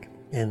mistake.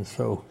 And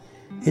so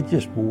it's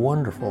just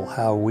wonderful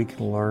how we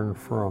can learn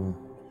from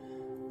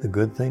the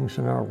good things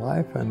in our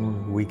life,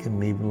 and we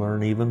can even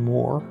learn even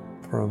more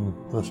from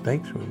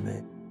mistakes we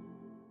made.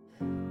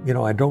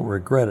 I don't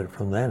regret it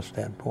from that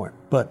standpoint.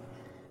 But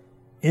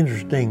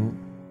interesting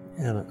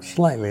and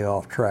slightly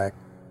off track,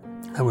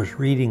 I was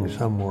reading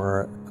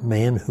somewhere a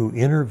man who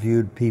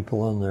interviewed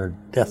people on their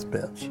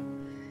deathbeds.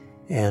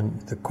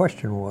 And the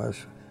question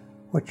was,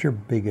 what's your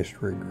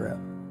biggest regret?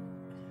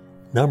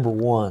 Number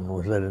 1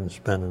 was I didn't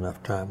spend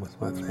enough time with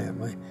my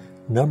family.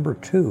 Number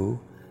 2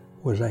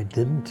 was I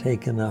didn't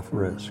take enough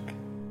risk.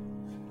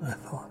 I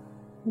thought,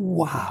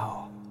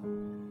 wow.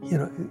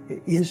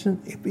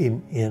 Isn't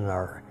in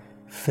our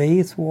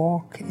faith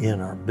walk,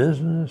 in our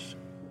business,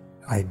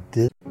 I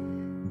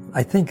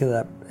think of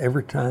that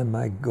every time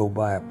I go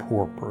by a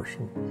poor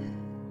person.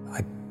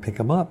 I pick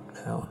them up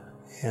now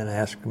and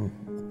ask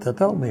them to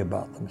tell me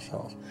about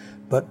themselves.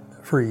 But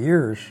for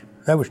years,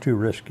 that was too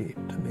risky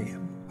to me.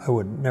 I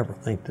would never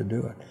think to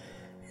do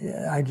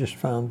it. I just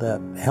found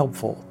that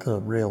helpful to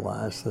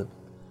realize that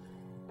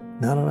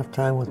not enough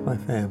time with my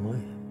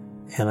family,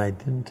 and I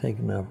didn't take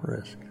enough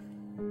risk.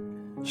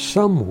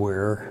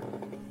 Somewhere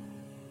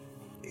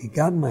It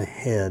got in my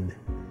head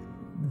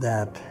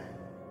that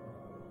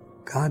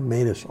God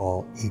made us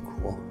all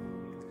equal,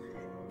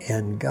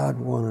 and God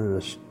wanted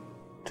us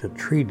to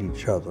treat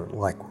each other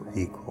like we're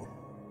equal.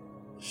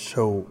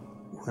 So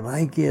when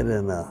I get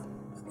in a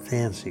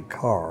fancy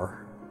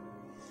car,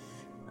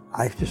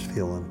 I just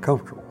feel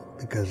uncomfortable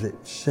because it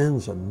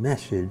sends a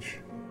message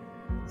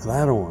that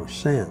I don't want to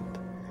send.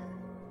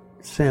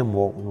 Sam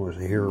Walton was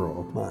a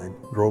hero of mine,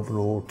 drove an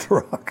old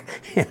truck,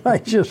 and I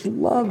just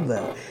love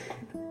that.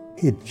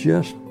 It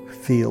just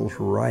feels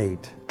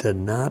right to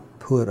not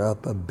put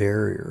up a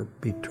barrier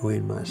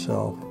between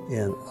myself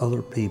and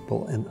other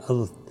people and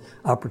other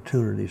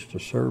opportunities to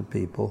serve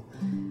people.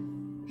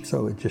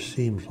 So it just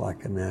seems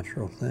like a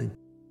natural thing.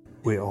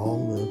 We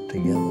all live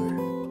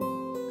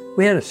together.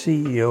 We had a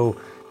CEO,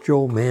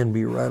 Joel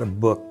Manby, write a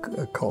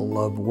book called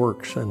Love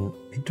Works, and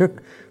he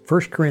took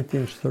 1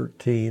 Corinthians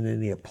 13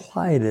 and he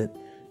applied it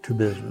to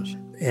business.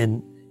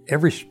 And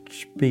every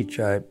speech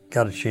I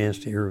got a chance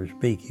to hear him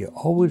speak, he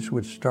always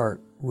would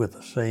start with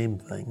the same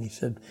thing. He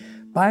said,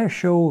 by a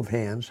show of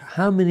hands,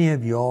 how many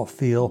of you all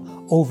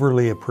feel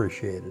overly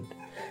appreciated?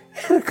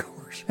 And of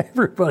course,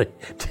 everybody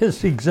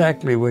does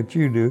exactly what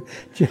you do,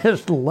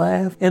 just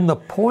laugh. And the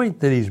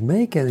point that he's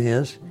making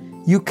is,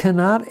 you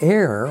cannot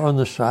err on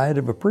the side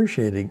of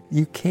appreciating.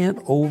 You can't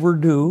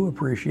overdo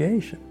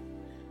appreciation.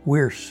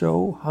 We're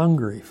so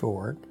hungry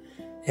for it,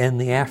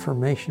 and the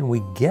affirmation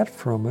we get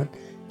from it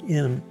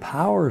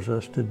empowers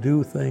us to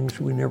do things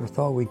we never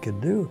thought we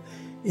could do.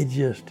 It's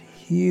just a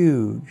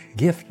huge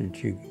gift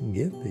that you can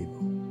give people.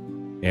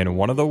 And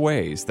one of the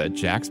ways that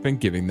Jack's been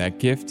giving that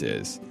gift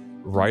is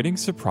writing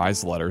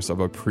surprise letters of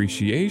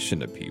appreciation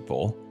to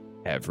people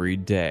every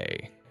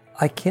day.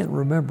 I can't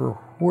remember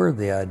where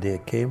the idea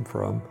came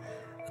from,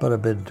 but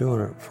I've been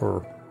doing it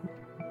for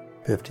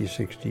 50,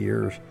 60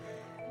 years.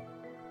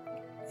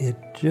 It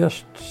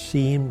just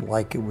seemed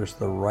like it was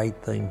the right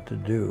thing to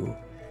do.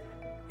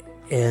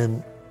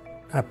 And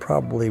I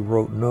probably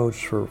wrote notes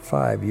for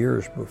 5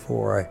 years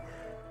before I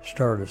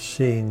started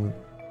seeing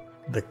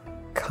the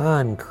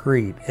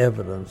concrete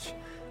evidence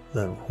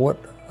that what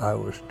I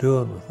was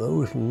doing with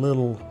those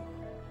little,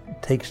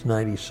 takes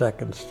 90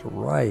 seconds to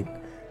write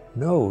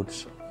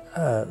notes,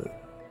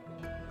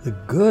 the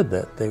good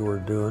that they were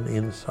doing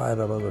inside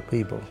of other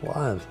people's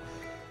lives.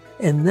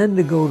 And then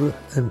to go to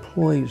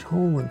employees'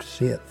 home and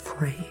see it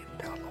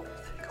framed.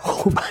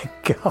 Oh my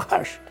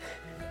gosh,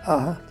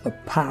 the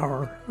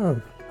power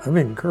of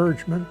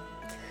encouragement.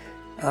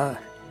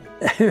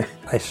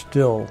 I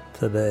still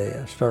today,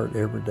 I start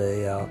every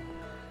day out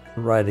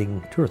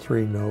writing 2 or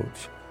 3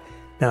 notes.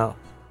 Now,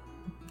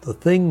 the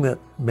thing that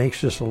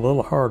makes this a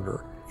little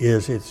harder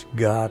is it's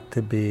got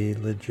to be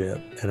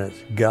legit and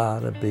it's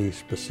got to be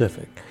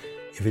specific.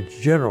 If it's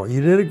general,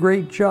 you did a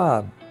great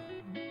job,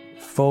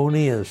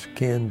 phony as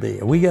can be.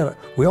 And we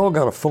all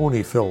got a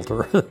phony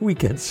filter. We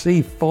can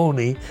see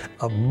phony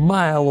a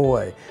mile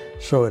away.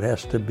 So it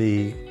has to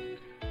be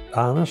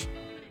honest,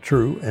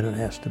 true, and it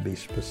has to be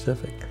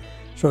specific.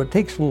 So it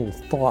takes a little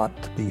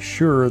thought to be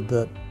sure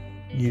that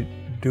you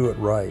do it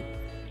right.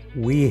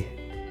 We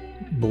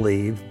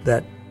believe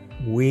that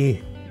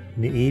we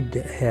need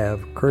to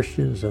have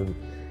Christians and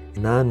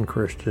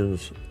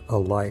non-Christians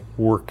alike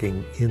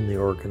working in the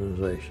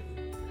organization.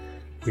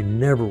 We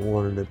never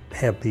wanted to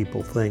have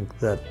people think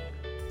that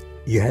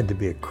you had to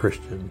be a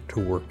Christian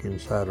to work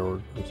inside our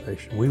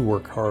organization. We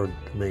work hard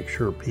to make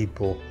sure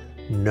people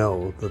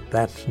know that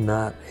that's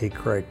not a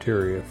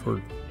criteria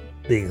for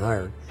being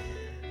hired.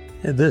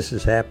 And this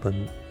has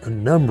happened a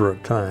number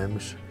of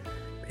times,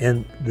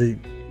 and the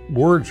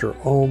words are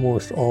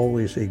almost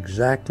always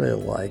exactly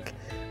alike.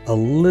 A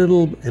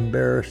little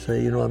embarrassed,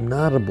 say, I'm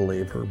not a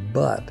believer,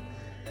 but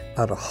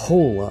I'd a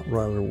whole lot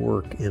rather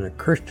work in a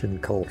Christian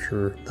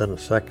culture than a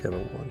secular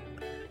one.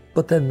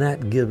 But then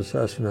that gives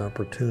us an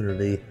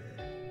opportunity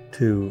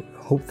to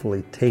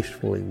hopefully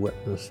tastefully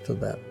witness to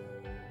that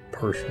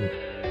person.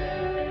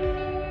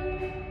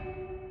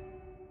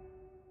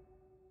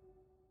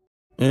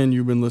 And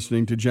you've been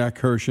listening to Jack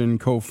Hershen,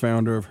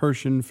 co-founder of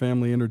Hershen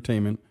Family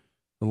Entertainment,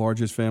 the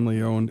largest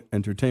family-owned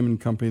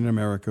entertainment company in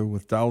America,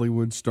 with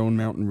Dollywood, Stone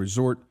Mountain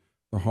Resort,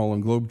 the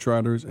Harlem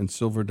Globetrotters, and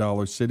Silver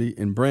Dollar City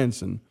in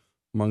Branson,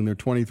 among their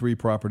 23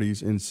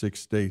 properties in 6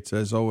 states.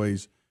 As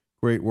always,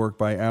 great work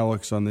by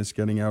Alex on this,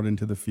 getting out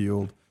into the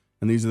field.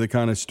 And these are the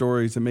kind of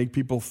stories that make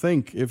people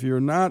think, if you're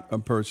not a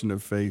person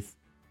of faith,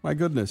 my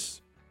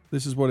goodness,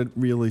 this is what it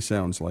really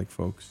sounds like,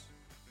 folks.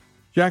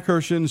 Jack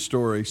Hershen's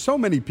story, so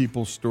many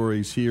people's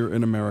stories here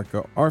in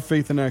America. Our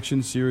Faith in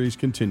Action series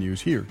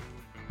continues here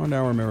on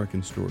Our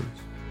American Stories.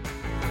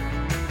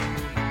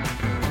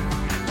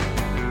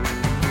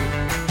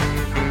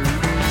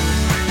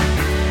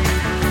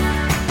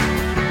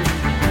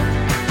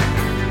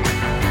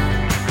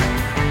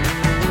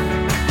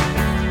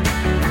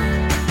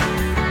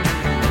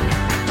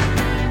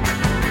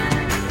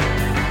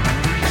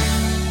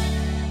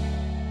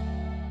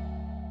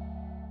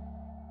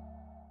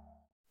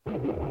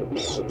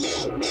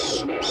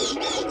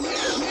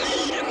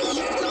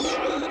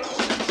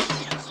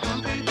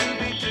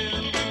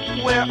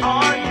 Where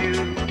are you?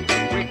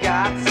 We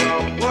got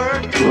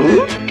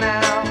you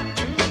now?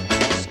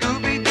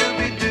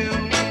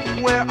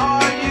 Scooby-Dooby-Doo, where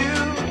are you?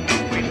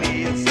 We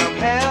need some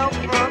help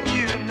from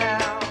you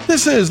now.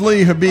 This is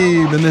Lee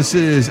Habib, and this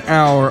is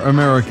Our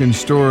American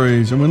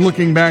Stories. And when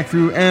looking back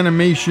through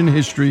animation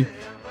history,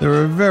 there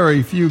are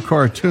very few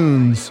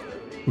cartoons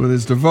with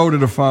as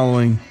devoted a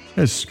following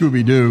as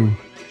Scooby-Doo.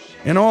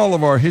 In all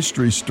of our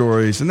history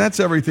stories, and that's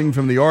everything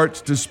from the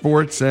arts to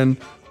sports and,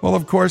 well,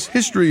 of course,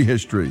 history.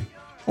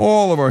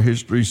 All of our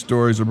history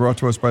stories are brought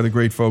to us by the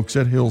great folks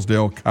at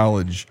Hillsdale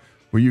College,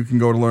 where you can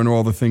go to learn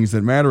all the things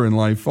that matter in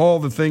life, all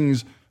the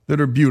things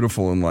that are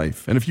beautiful in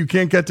life. And if you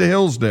can't get to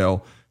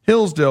Hillsdale,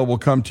 Hillsdale will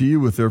come to you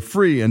with their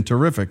free and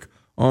terrific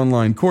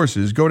online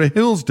courses. Go to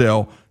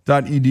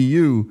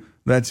hillsdale.edu.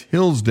 That's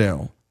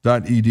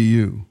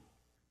hillsdale.edu.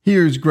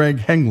 Here's Greg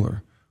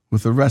Hengler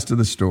with the rest of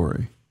the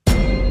story.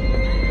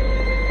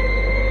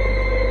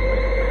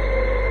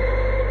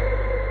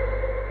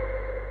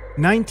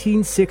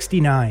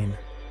 (1969).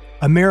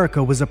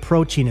 America was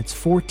approaching its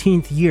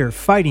 14th year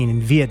fighting in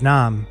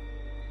Vietnam.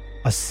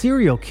 A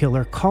serial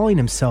killer calling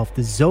himself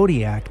the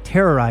Zodiac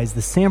terrorized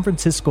the San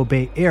Francisco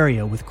Bay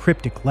Area with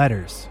cryptic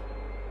letters.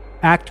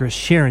 Actress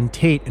Sharon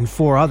Tate and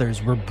 4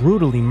 others were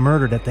brutally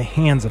murdered at the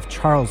hands of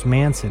Charles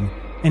Manson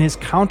and his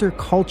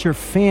counterculture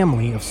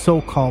family of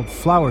so-called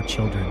flower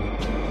children.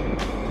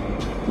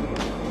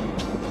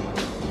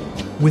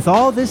 With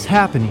all this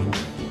happening,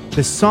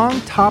 the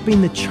song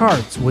topping the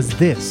charts was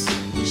this.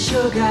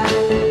 Sugar,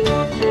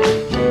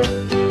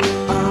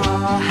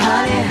 oh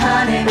honey,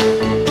 honey.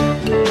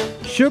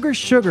 Sugar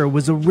Sugar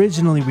was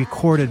originally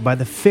recorded by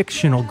the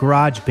fictional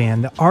garage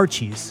band The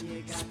Archies,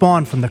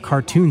 spawned from the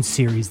cartoon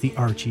series The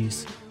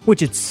Archies,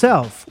 which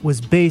itself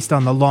was based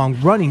on the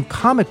long-running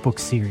comic book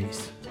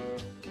series.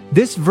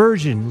 This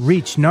version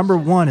reached number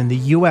 1 in the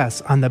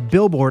U.S. on the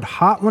Billboard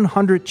Hot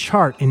 100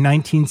 chart in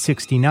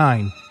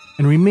 1969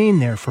 and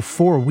remained there for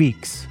 4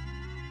 weeks.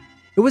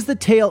 It was the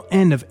tail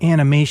end of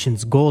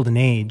animation's golden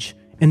age,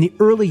 and the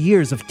early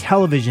years of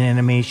television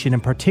animation in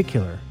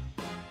particular.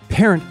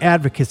 Parent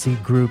advocacy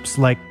groups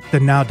like the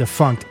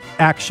now-defunct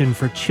Action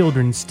for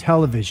Children's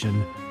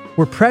Television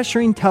were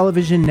pressuring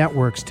television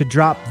networks to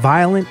drop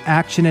violent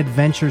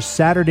action-adventure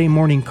Saturday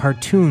morning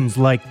cartoons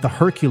like The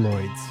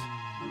Herculoids.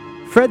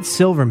 Fred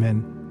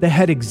Silverman, the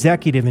head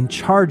executive in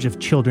charge of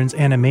children's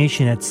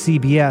animation at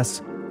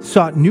CBS,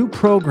 sought new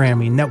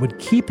programming that would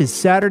keep his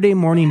Saturday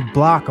morning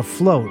block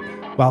afloat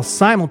while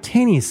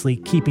simultaneously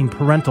keeping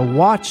parental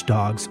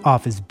watchdogs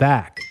off his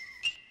back.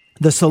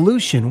 The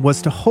solution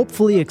was to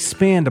hopefully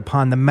expand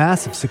upon the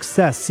massive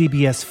success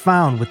CBS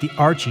found with the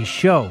Archie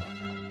show.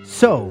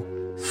 So,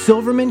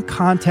 Silverman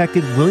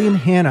contacted William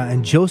Hanna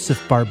and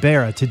Joseph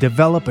Barbera to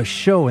develop a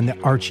show in the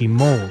Archie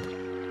mold.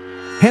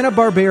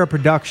 Hanna-Barbera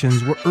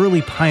Productions were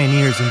early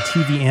pioneers in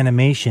TV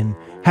animation,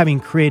 having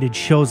created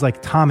shows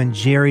like Tom and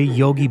Jerry,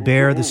 Yogi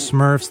Bear, The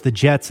Smurfs, The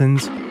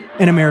Jetsons,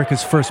 and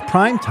America's first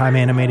primetime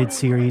animated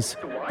series,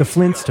 The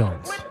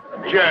Flintstones.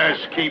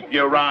 Just keep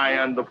your eye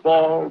on the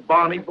ball,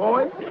 Bonnie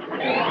boy.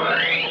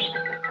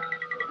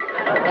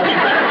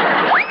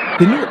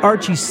 The new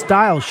Archie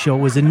style show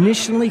was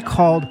initially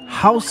called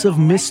House of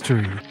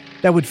Mystery,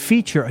 that would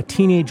feature a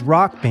teenage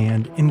rock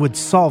band and would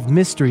solve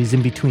mysteries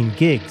in between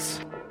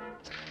gigs.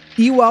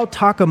 Iwao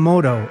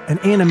Takamoto, an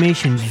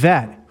animation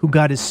vet who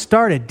got his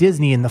start at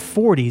Disney in the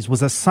 40s,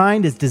 was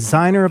assigned as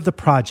designer of the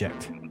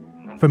project.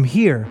 From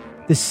here,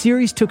 the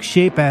series took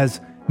shape as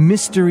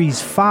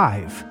Mysteries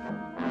 5.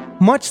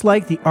 Much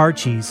like the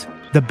Archies,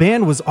 the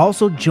band was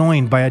also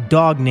joined by a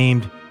dog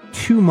named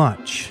Too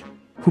Much,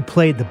 who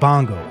played the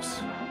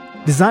bongos.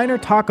 Designer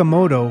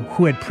Takamoto,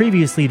 who had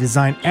previously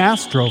designed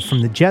Astro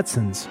from the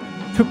Jetsons,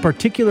 took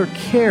particular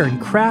care in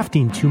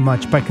crafting Too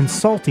Much by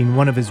consulting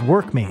one of his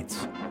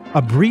workmates,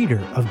 a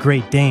breeder of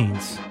Great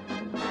Danes.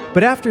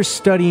 But after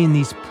studying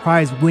these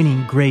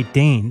prize-winning Great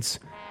Danes,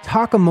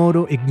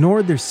 Takamoto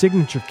ignored their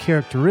signature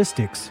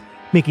characteristics,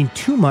 making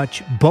Too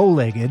Much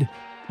bow-legged,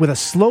 with a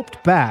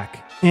sloped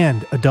back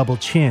and a double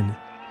chin.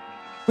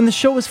 When the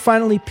show was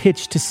finally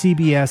pitched to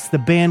CBS, the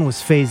band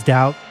was phased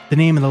out. The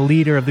name of the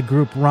leader of the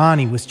group,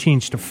 Ronnie, was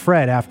changed to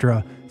Fred after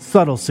a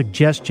subtle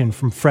suggestion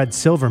from Fred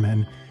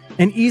Silverman.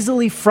 An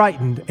easily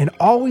frightened and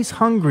always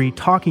hungry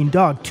talking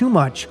dog, Too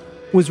Much,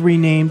 was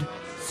renamed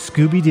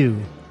Scooby-Doo.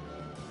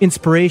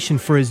 Inspiration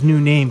for his new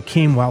name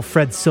came while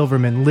Fred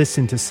Silverman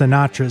listened to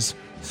Sinatra's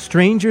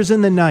Strangers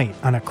in the Night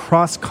on a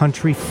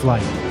cross-country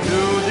flight.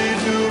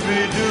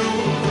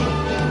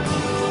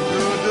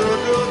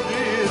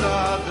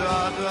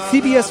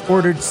 CBS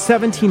ordered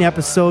 17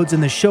 episodes,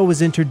 and the show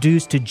was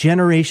introduced to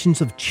generations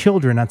of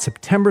children on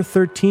September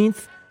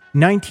 13th,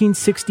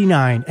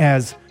 1969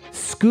 as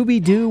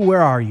Scooby-Doo,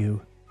 Where Are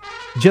You?,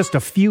 just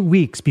a few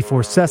weeks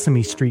before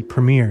Sesame Street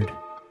premiered.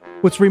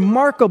 What's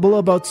remarkable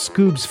about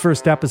Scoob's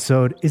first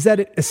episode is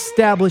that it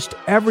established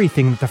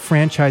everything that the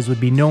franchise would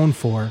be known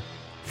for,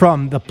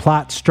 from the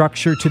plot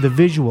structure to the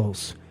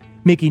visuals,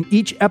 making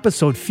each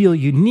episode feel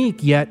unique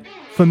yet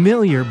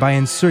familiar by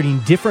inserting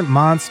different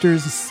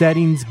monsters,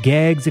 settings,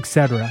 gags,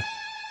 etc.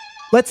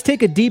 Let's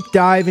take a deep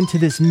dive into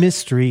this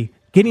mystery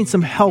getting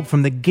some help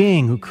from the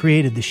gang who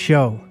created the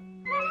show.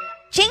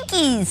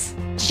 Jinkies!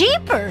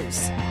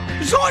 Jeepers!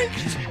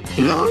 Zoinks!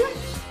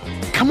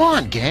 Come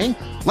on, gang.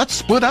 Let's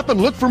split up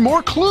and look for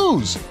more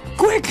clues.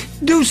 Quick,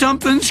 do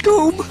something,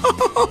 Scoob.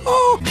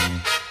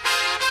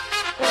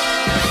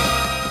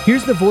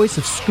 Here's the voice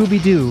of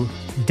Scooby-Doo,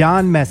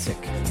 Don Messick.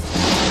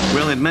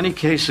 Well, in many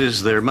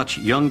cases, they're much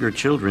younger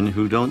children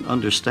who don't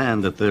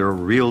understand that there are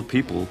real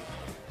people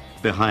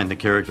behind the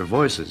character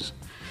voices.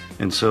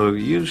 And so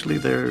usually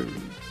they're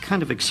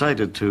kind of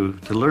excited to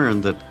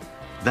learn that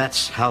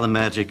that's how the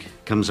magic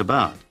comes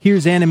about.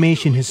 Here's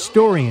animation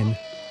historian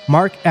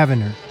Mark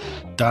Evener.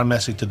 Don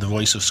Messick did the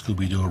voice of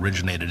Scooby-Doo,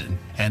 originated it.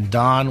 And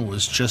Don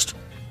was just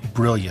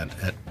brilliant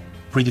at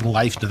breathing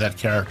life into that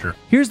character.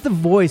 Here's the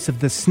voice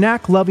of the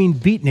snack-loving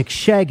beatnik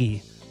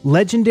Shaggy,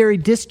 legendary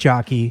disc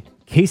jockey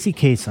Casey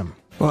Kasem.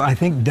 Well, I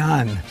think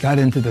Don got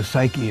into the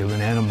psyche of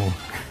an animal.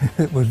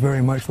 It was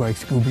very much like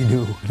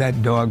Scooby-Doo.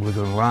 That dog was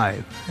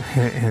alive,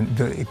 and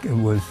it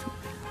was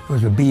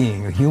a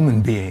being, a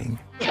human being.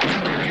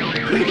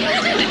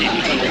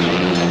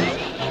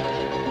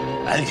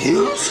 And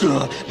here's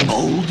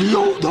Boldy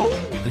Odo.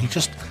 He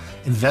just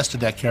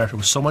invested that character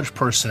with so much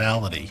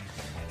personality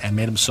and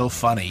made him so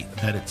funny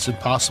that it's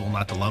impossible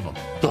not to love him.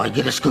 Do I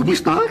get a Scooby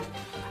star?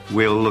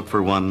 We'll look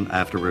for one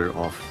after we're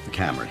off the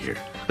camera here.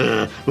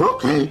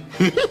 Okay.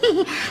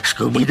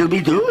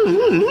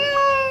 Scooby-Dooby-Doo.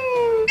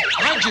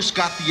 I just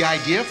got the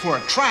idea for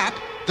a trap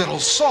that'll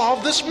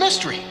solve this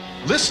mystery.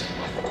 Listen.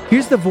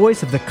 Here's the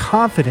voice of the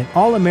confident,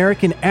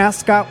 all-American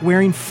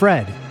ascot-wearing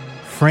Fred,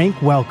 Frank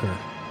Welker.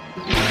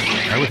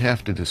 I would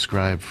have to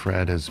describe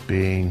Fred as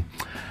being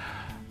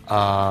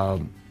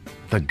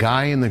the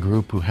guy in the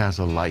group who has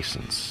a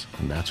license.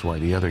 And that's why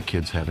the other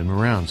kids have him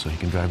around, so he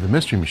can drive the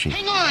mystery machine.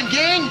 Hang on,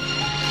 gang!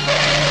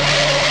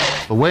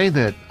 The way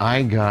that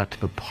I got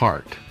the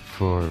part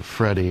for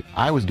Freddie,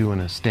 I was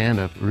doing a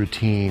stand-up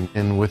routine,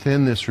 and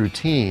within this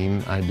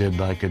routine, I did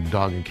like a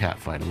dog and cat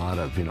fight, a lot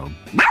of,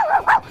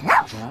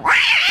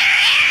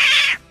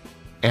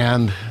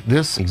 And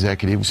this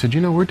executive said,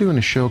 we're doing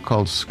a show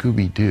called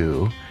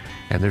Scooby-Doo,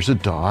 and there's a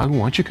dog, why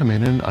don't you come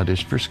in and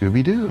audition for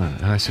Scooby-Doo?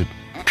 And I said,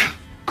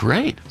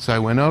 great. So I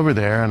went over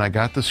there, and I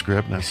got the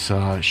script, and I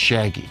saw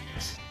Shaggy.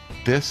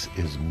 This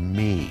is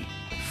me.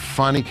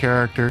 Funny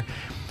character.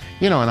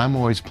 And I'm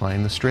always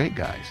playing the straight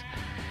guys.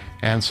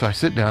 And so I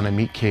sit down and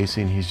meet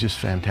Casey, and he's just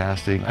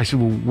fantastic. I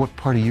said, well, what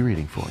part are you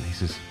reading for? And he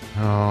says,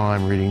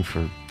 I'm reading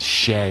for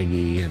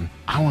Shaggy, and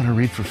I want to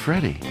read for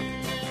Freddie.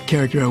 The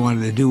character I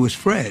wanted to do was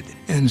Fred.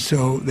 And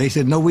so they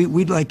said, no,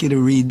 we'd like you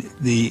to read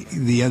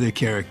the other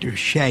character,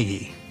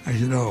 Shaggy. I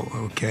said, oh,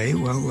 okay,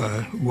 well,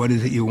 what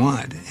is it you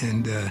want?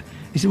 And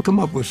he said, come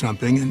up with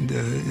something. And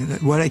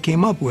what I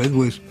came up with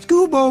was,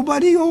 Scoob, old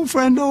buddy, old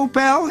friend, old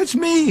pal, it's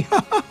me.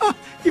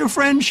 Your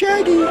friend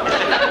Shaggy.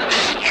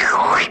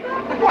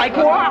 Like,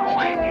 wow,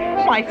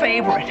 my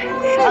favorite.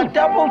 A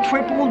double,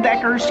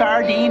 triple-decker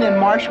sardine and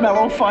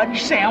marshmallow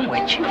fudge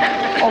sandwich.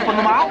 Open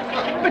the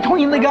mouth,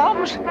 between the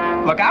gums.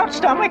 Look out,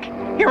 stomach,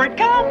 here it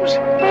comes.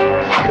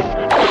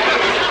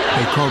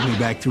 They called me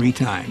back 3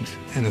 times,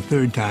 and the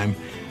third time,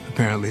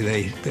 apparently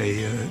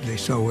they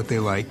saw what they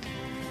liked,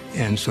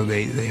 and so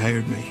they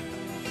hired me.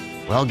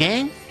 Well,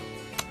 gang,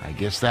 I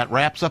guess that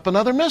wraps up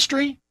another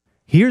mystery.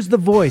 Here's the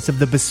voice of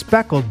the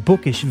bespectacled,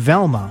 bookish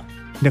Velma,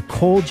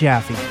 Nicole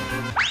Jaffe.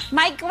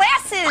 My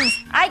glasses!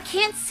 I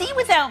can't see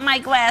without my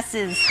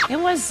glasses. It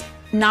was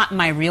not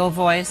my real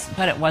voice,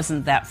 but it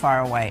wasn't that far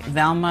away.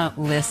 Velma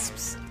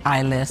lisps,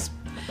 I lisp.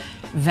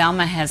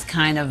 Velma has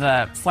kind of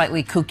a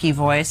slightly kooky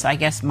voice. I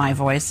guess my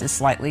voice is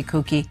slightly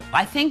kooky.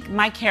 I think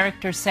my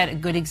character set a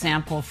good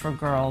example for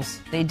girls.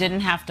 They didn't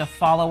have to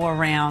follow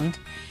around.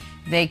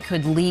 They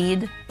could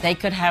lead. They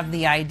could have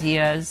the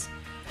ideas.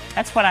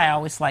 That's what I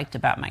always liked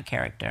about my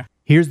character.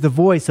 Here's the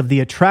voice of the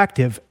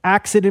attractive,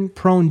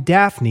 accident-prone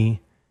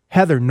Daphne,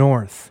 Heather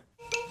North.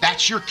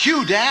 That's your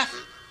cue, Daph.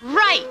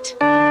 Right.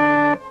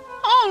 Oh,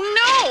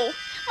 no.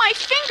 My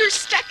finger's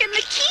stuck in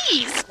the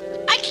keys.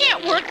 I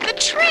can't work the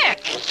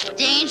trick.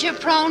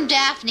 Danger-prone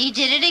Daphne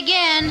did it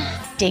again.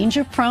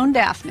 Danger-prone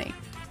Daphne.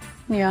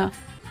 Yeah.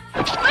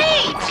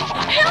 Wait!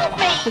 Help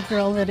me! The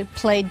girl that had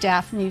played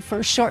Daphne for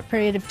a short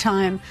period of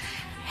time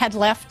had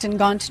left and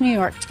gone to New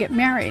York to get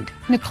married.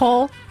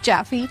 Nicole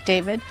Jaffe,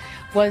 David,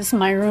 was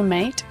my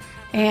roommate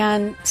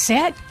and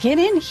said, get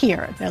in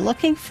here. They're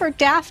looking for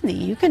Daphne.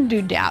 You can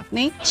do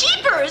Daphne.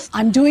 Jeepers!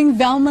 I'm doing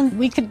Velma.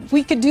 We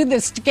could do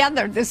this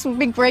together. This would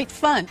be great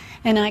fun.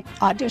 And I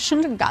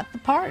auditioned and got the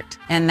part.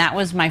 And that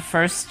was my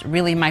first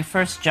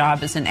job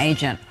as an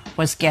agent,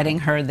 was getting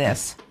her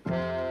this.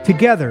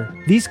 Together,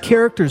 these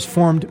characters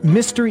formed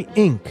Mystery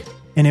Inc.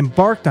 and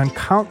embarked on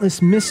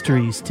countless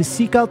mysteries to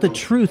seek out the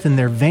truth in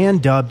their van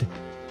dubbed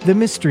The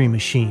Mystery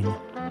Machine.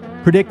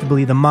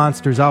 Predictably, the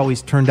monsters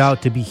always turned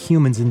out to be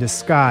humans in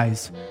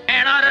disguise.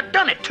 And I'd have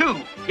done it too,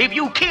 if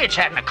you kids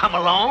hadn't come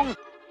along.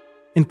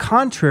 And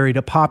contrary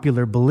to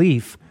popular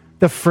belief,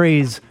 the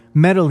phrase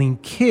meddling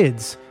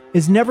kids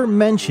is never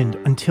mentioned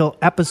until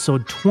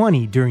episode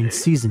 20 during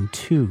season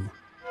 2.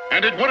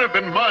 And it would have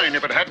been mine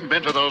if it hadn't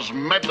been for those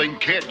meddling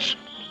kids.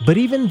 But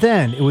even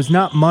then, it was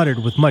not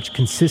muttered with much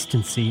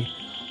consistency,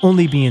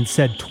 only being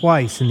said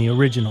twice in the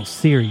original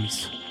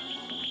series.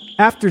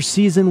 After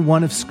season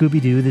 1 of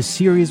Scooby-Doo, the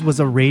series was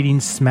a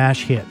ratings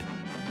smash hit.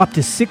 Up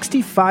to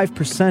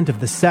 65% of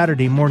the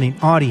Saturday morning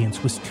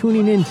audience was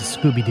tuning in to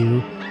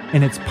Scooby-Doo,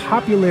 and its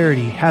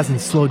popularity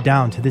hasn't slowed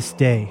down to this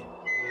day.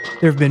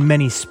 There have been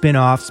many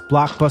spin-offs,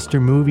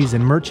 blockbuster movies,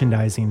 and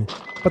merchandising,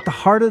 but the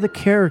heart of the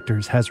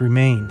characters has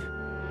remained.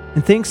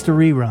 And thanks to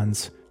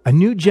reruns, a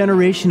new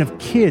generation of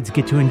kids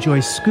get to enjoy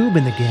Scoob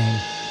and the gang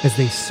as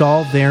they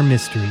solve their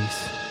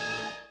mysteries.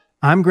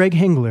 I'm Greg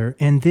Hengler,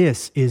 and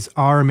this is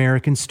Our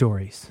American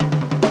Stories.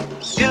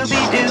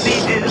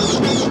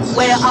 Scooby-Dooby-Doo,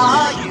 where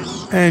are you?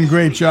 And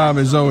great job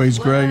as always,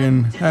 Greg,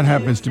 and that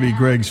happens to be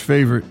Greg's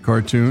favorite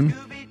cartoon.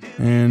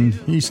 And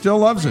he still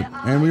loves it,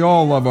 and we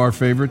all love our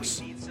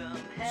favorites.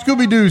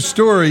 Scooby-Doo's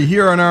story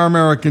here on Our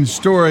American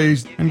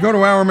Stories, and go to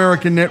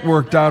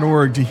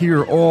OurAmericanNetwork.org to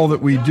hear all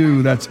that we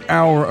do. That's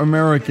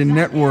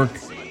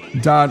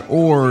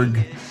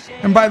OurAmericanNetwork.org.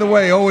 And by the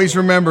way, always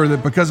remember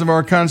that because of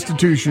our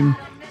Constitution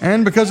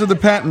and because of the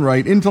patent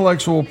right,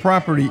 intellectual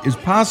property is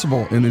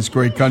possible in this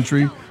great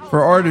country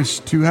for artists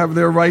to have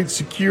their rights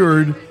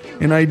secured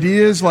in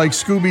ideas like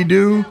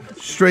Scooby-Doo,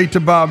 straight to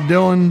Bob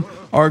Dylan,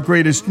 our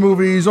greatest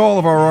movies, all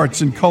of our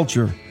arts and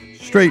culture,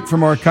 straight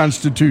from our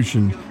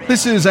Constitution.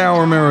 This is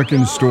Our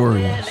American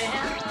Stories.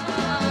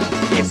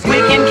 If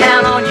we can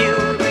count on you,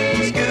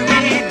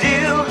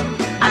 Scooby-Doo,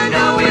 I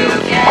know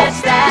we'll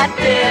catch that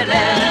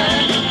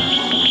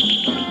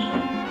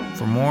villain.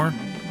 For more,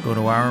 go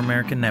to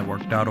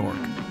OurAmericanNetwork.org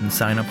and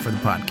sign up for the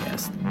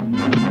podcast.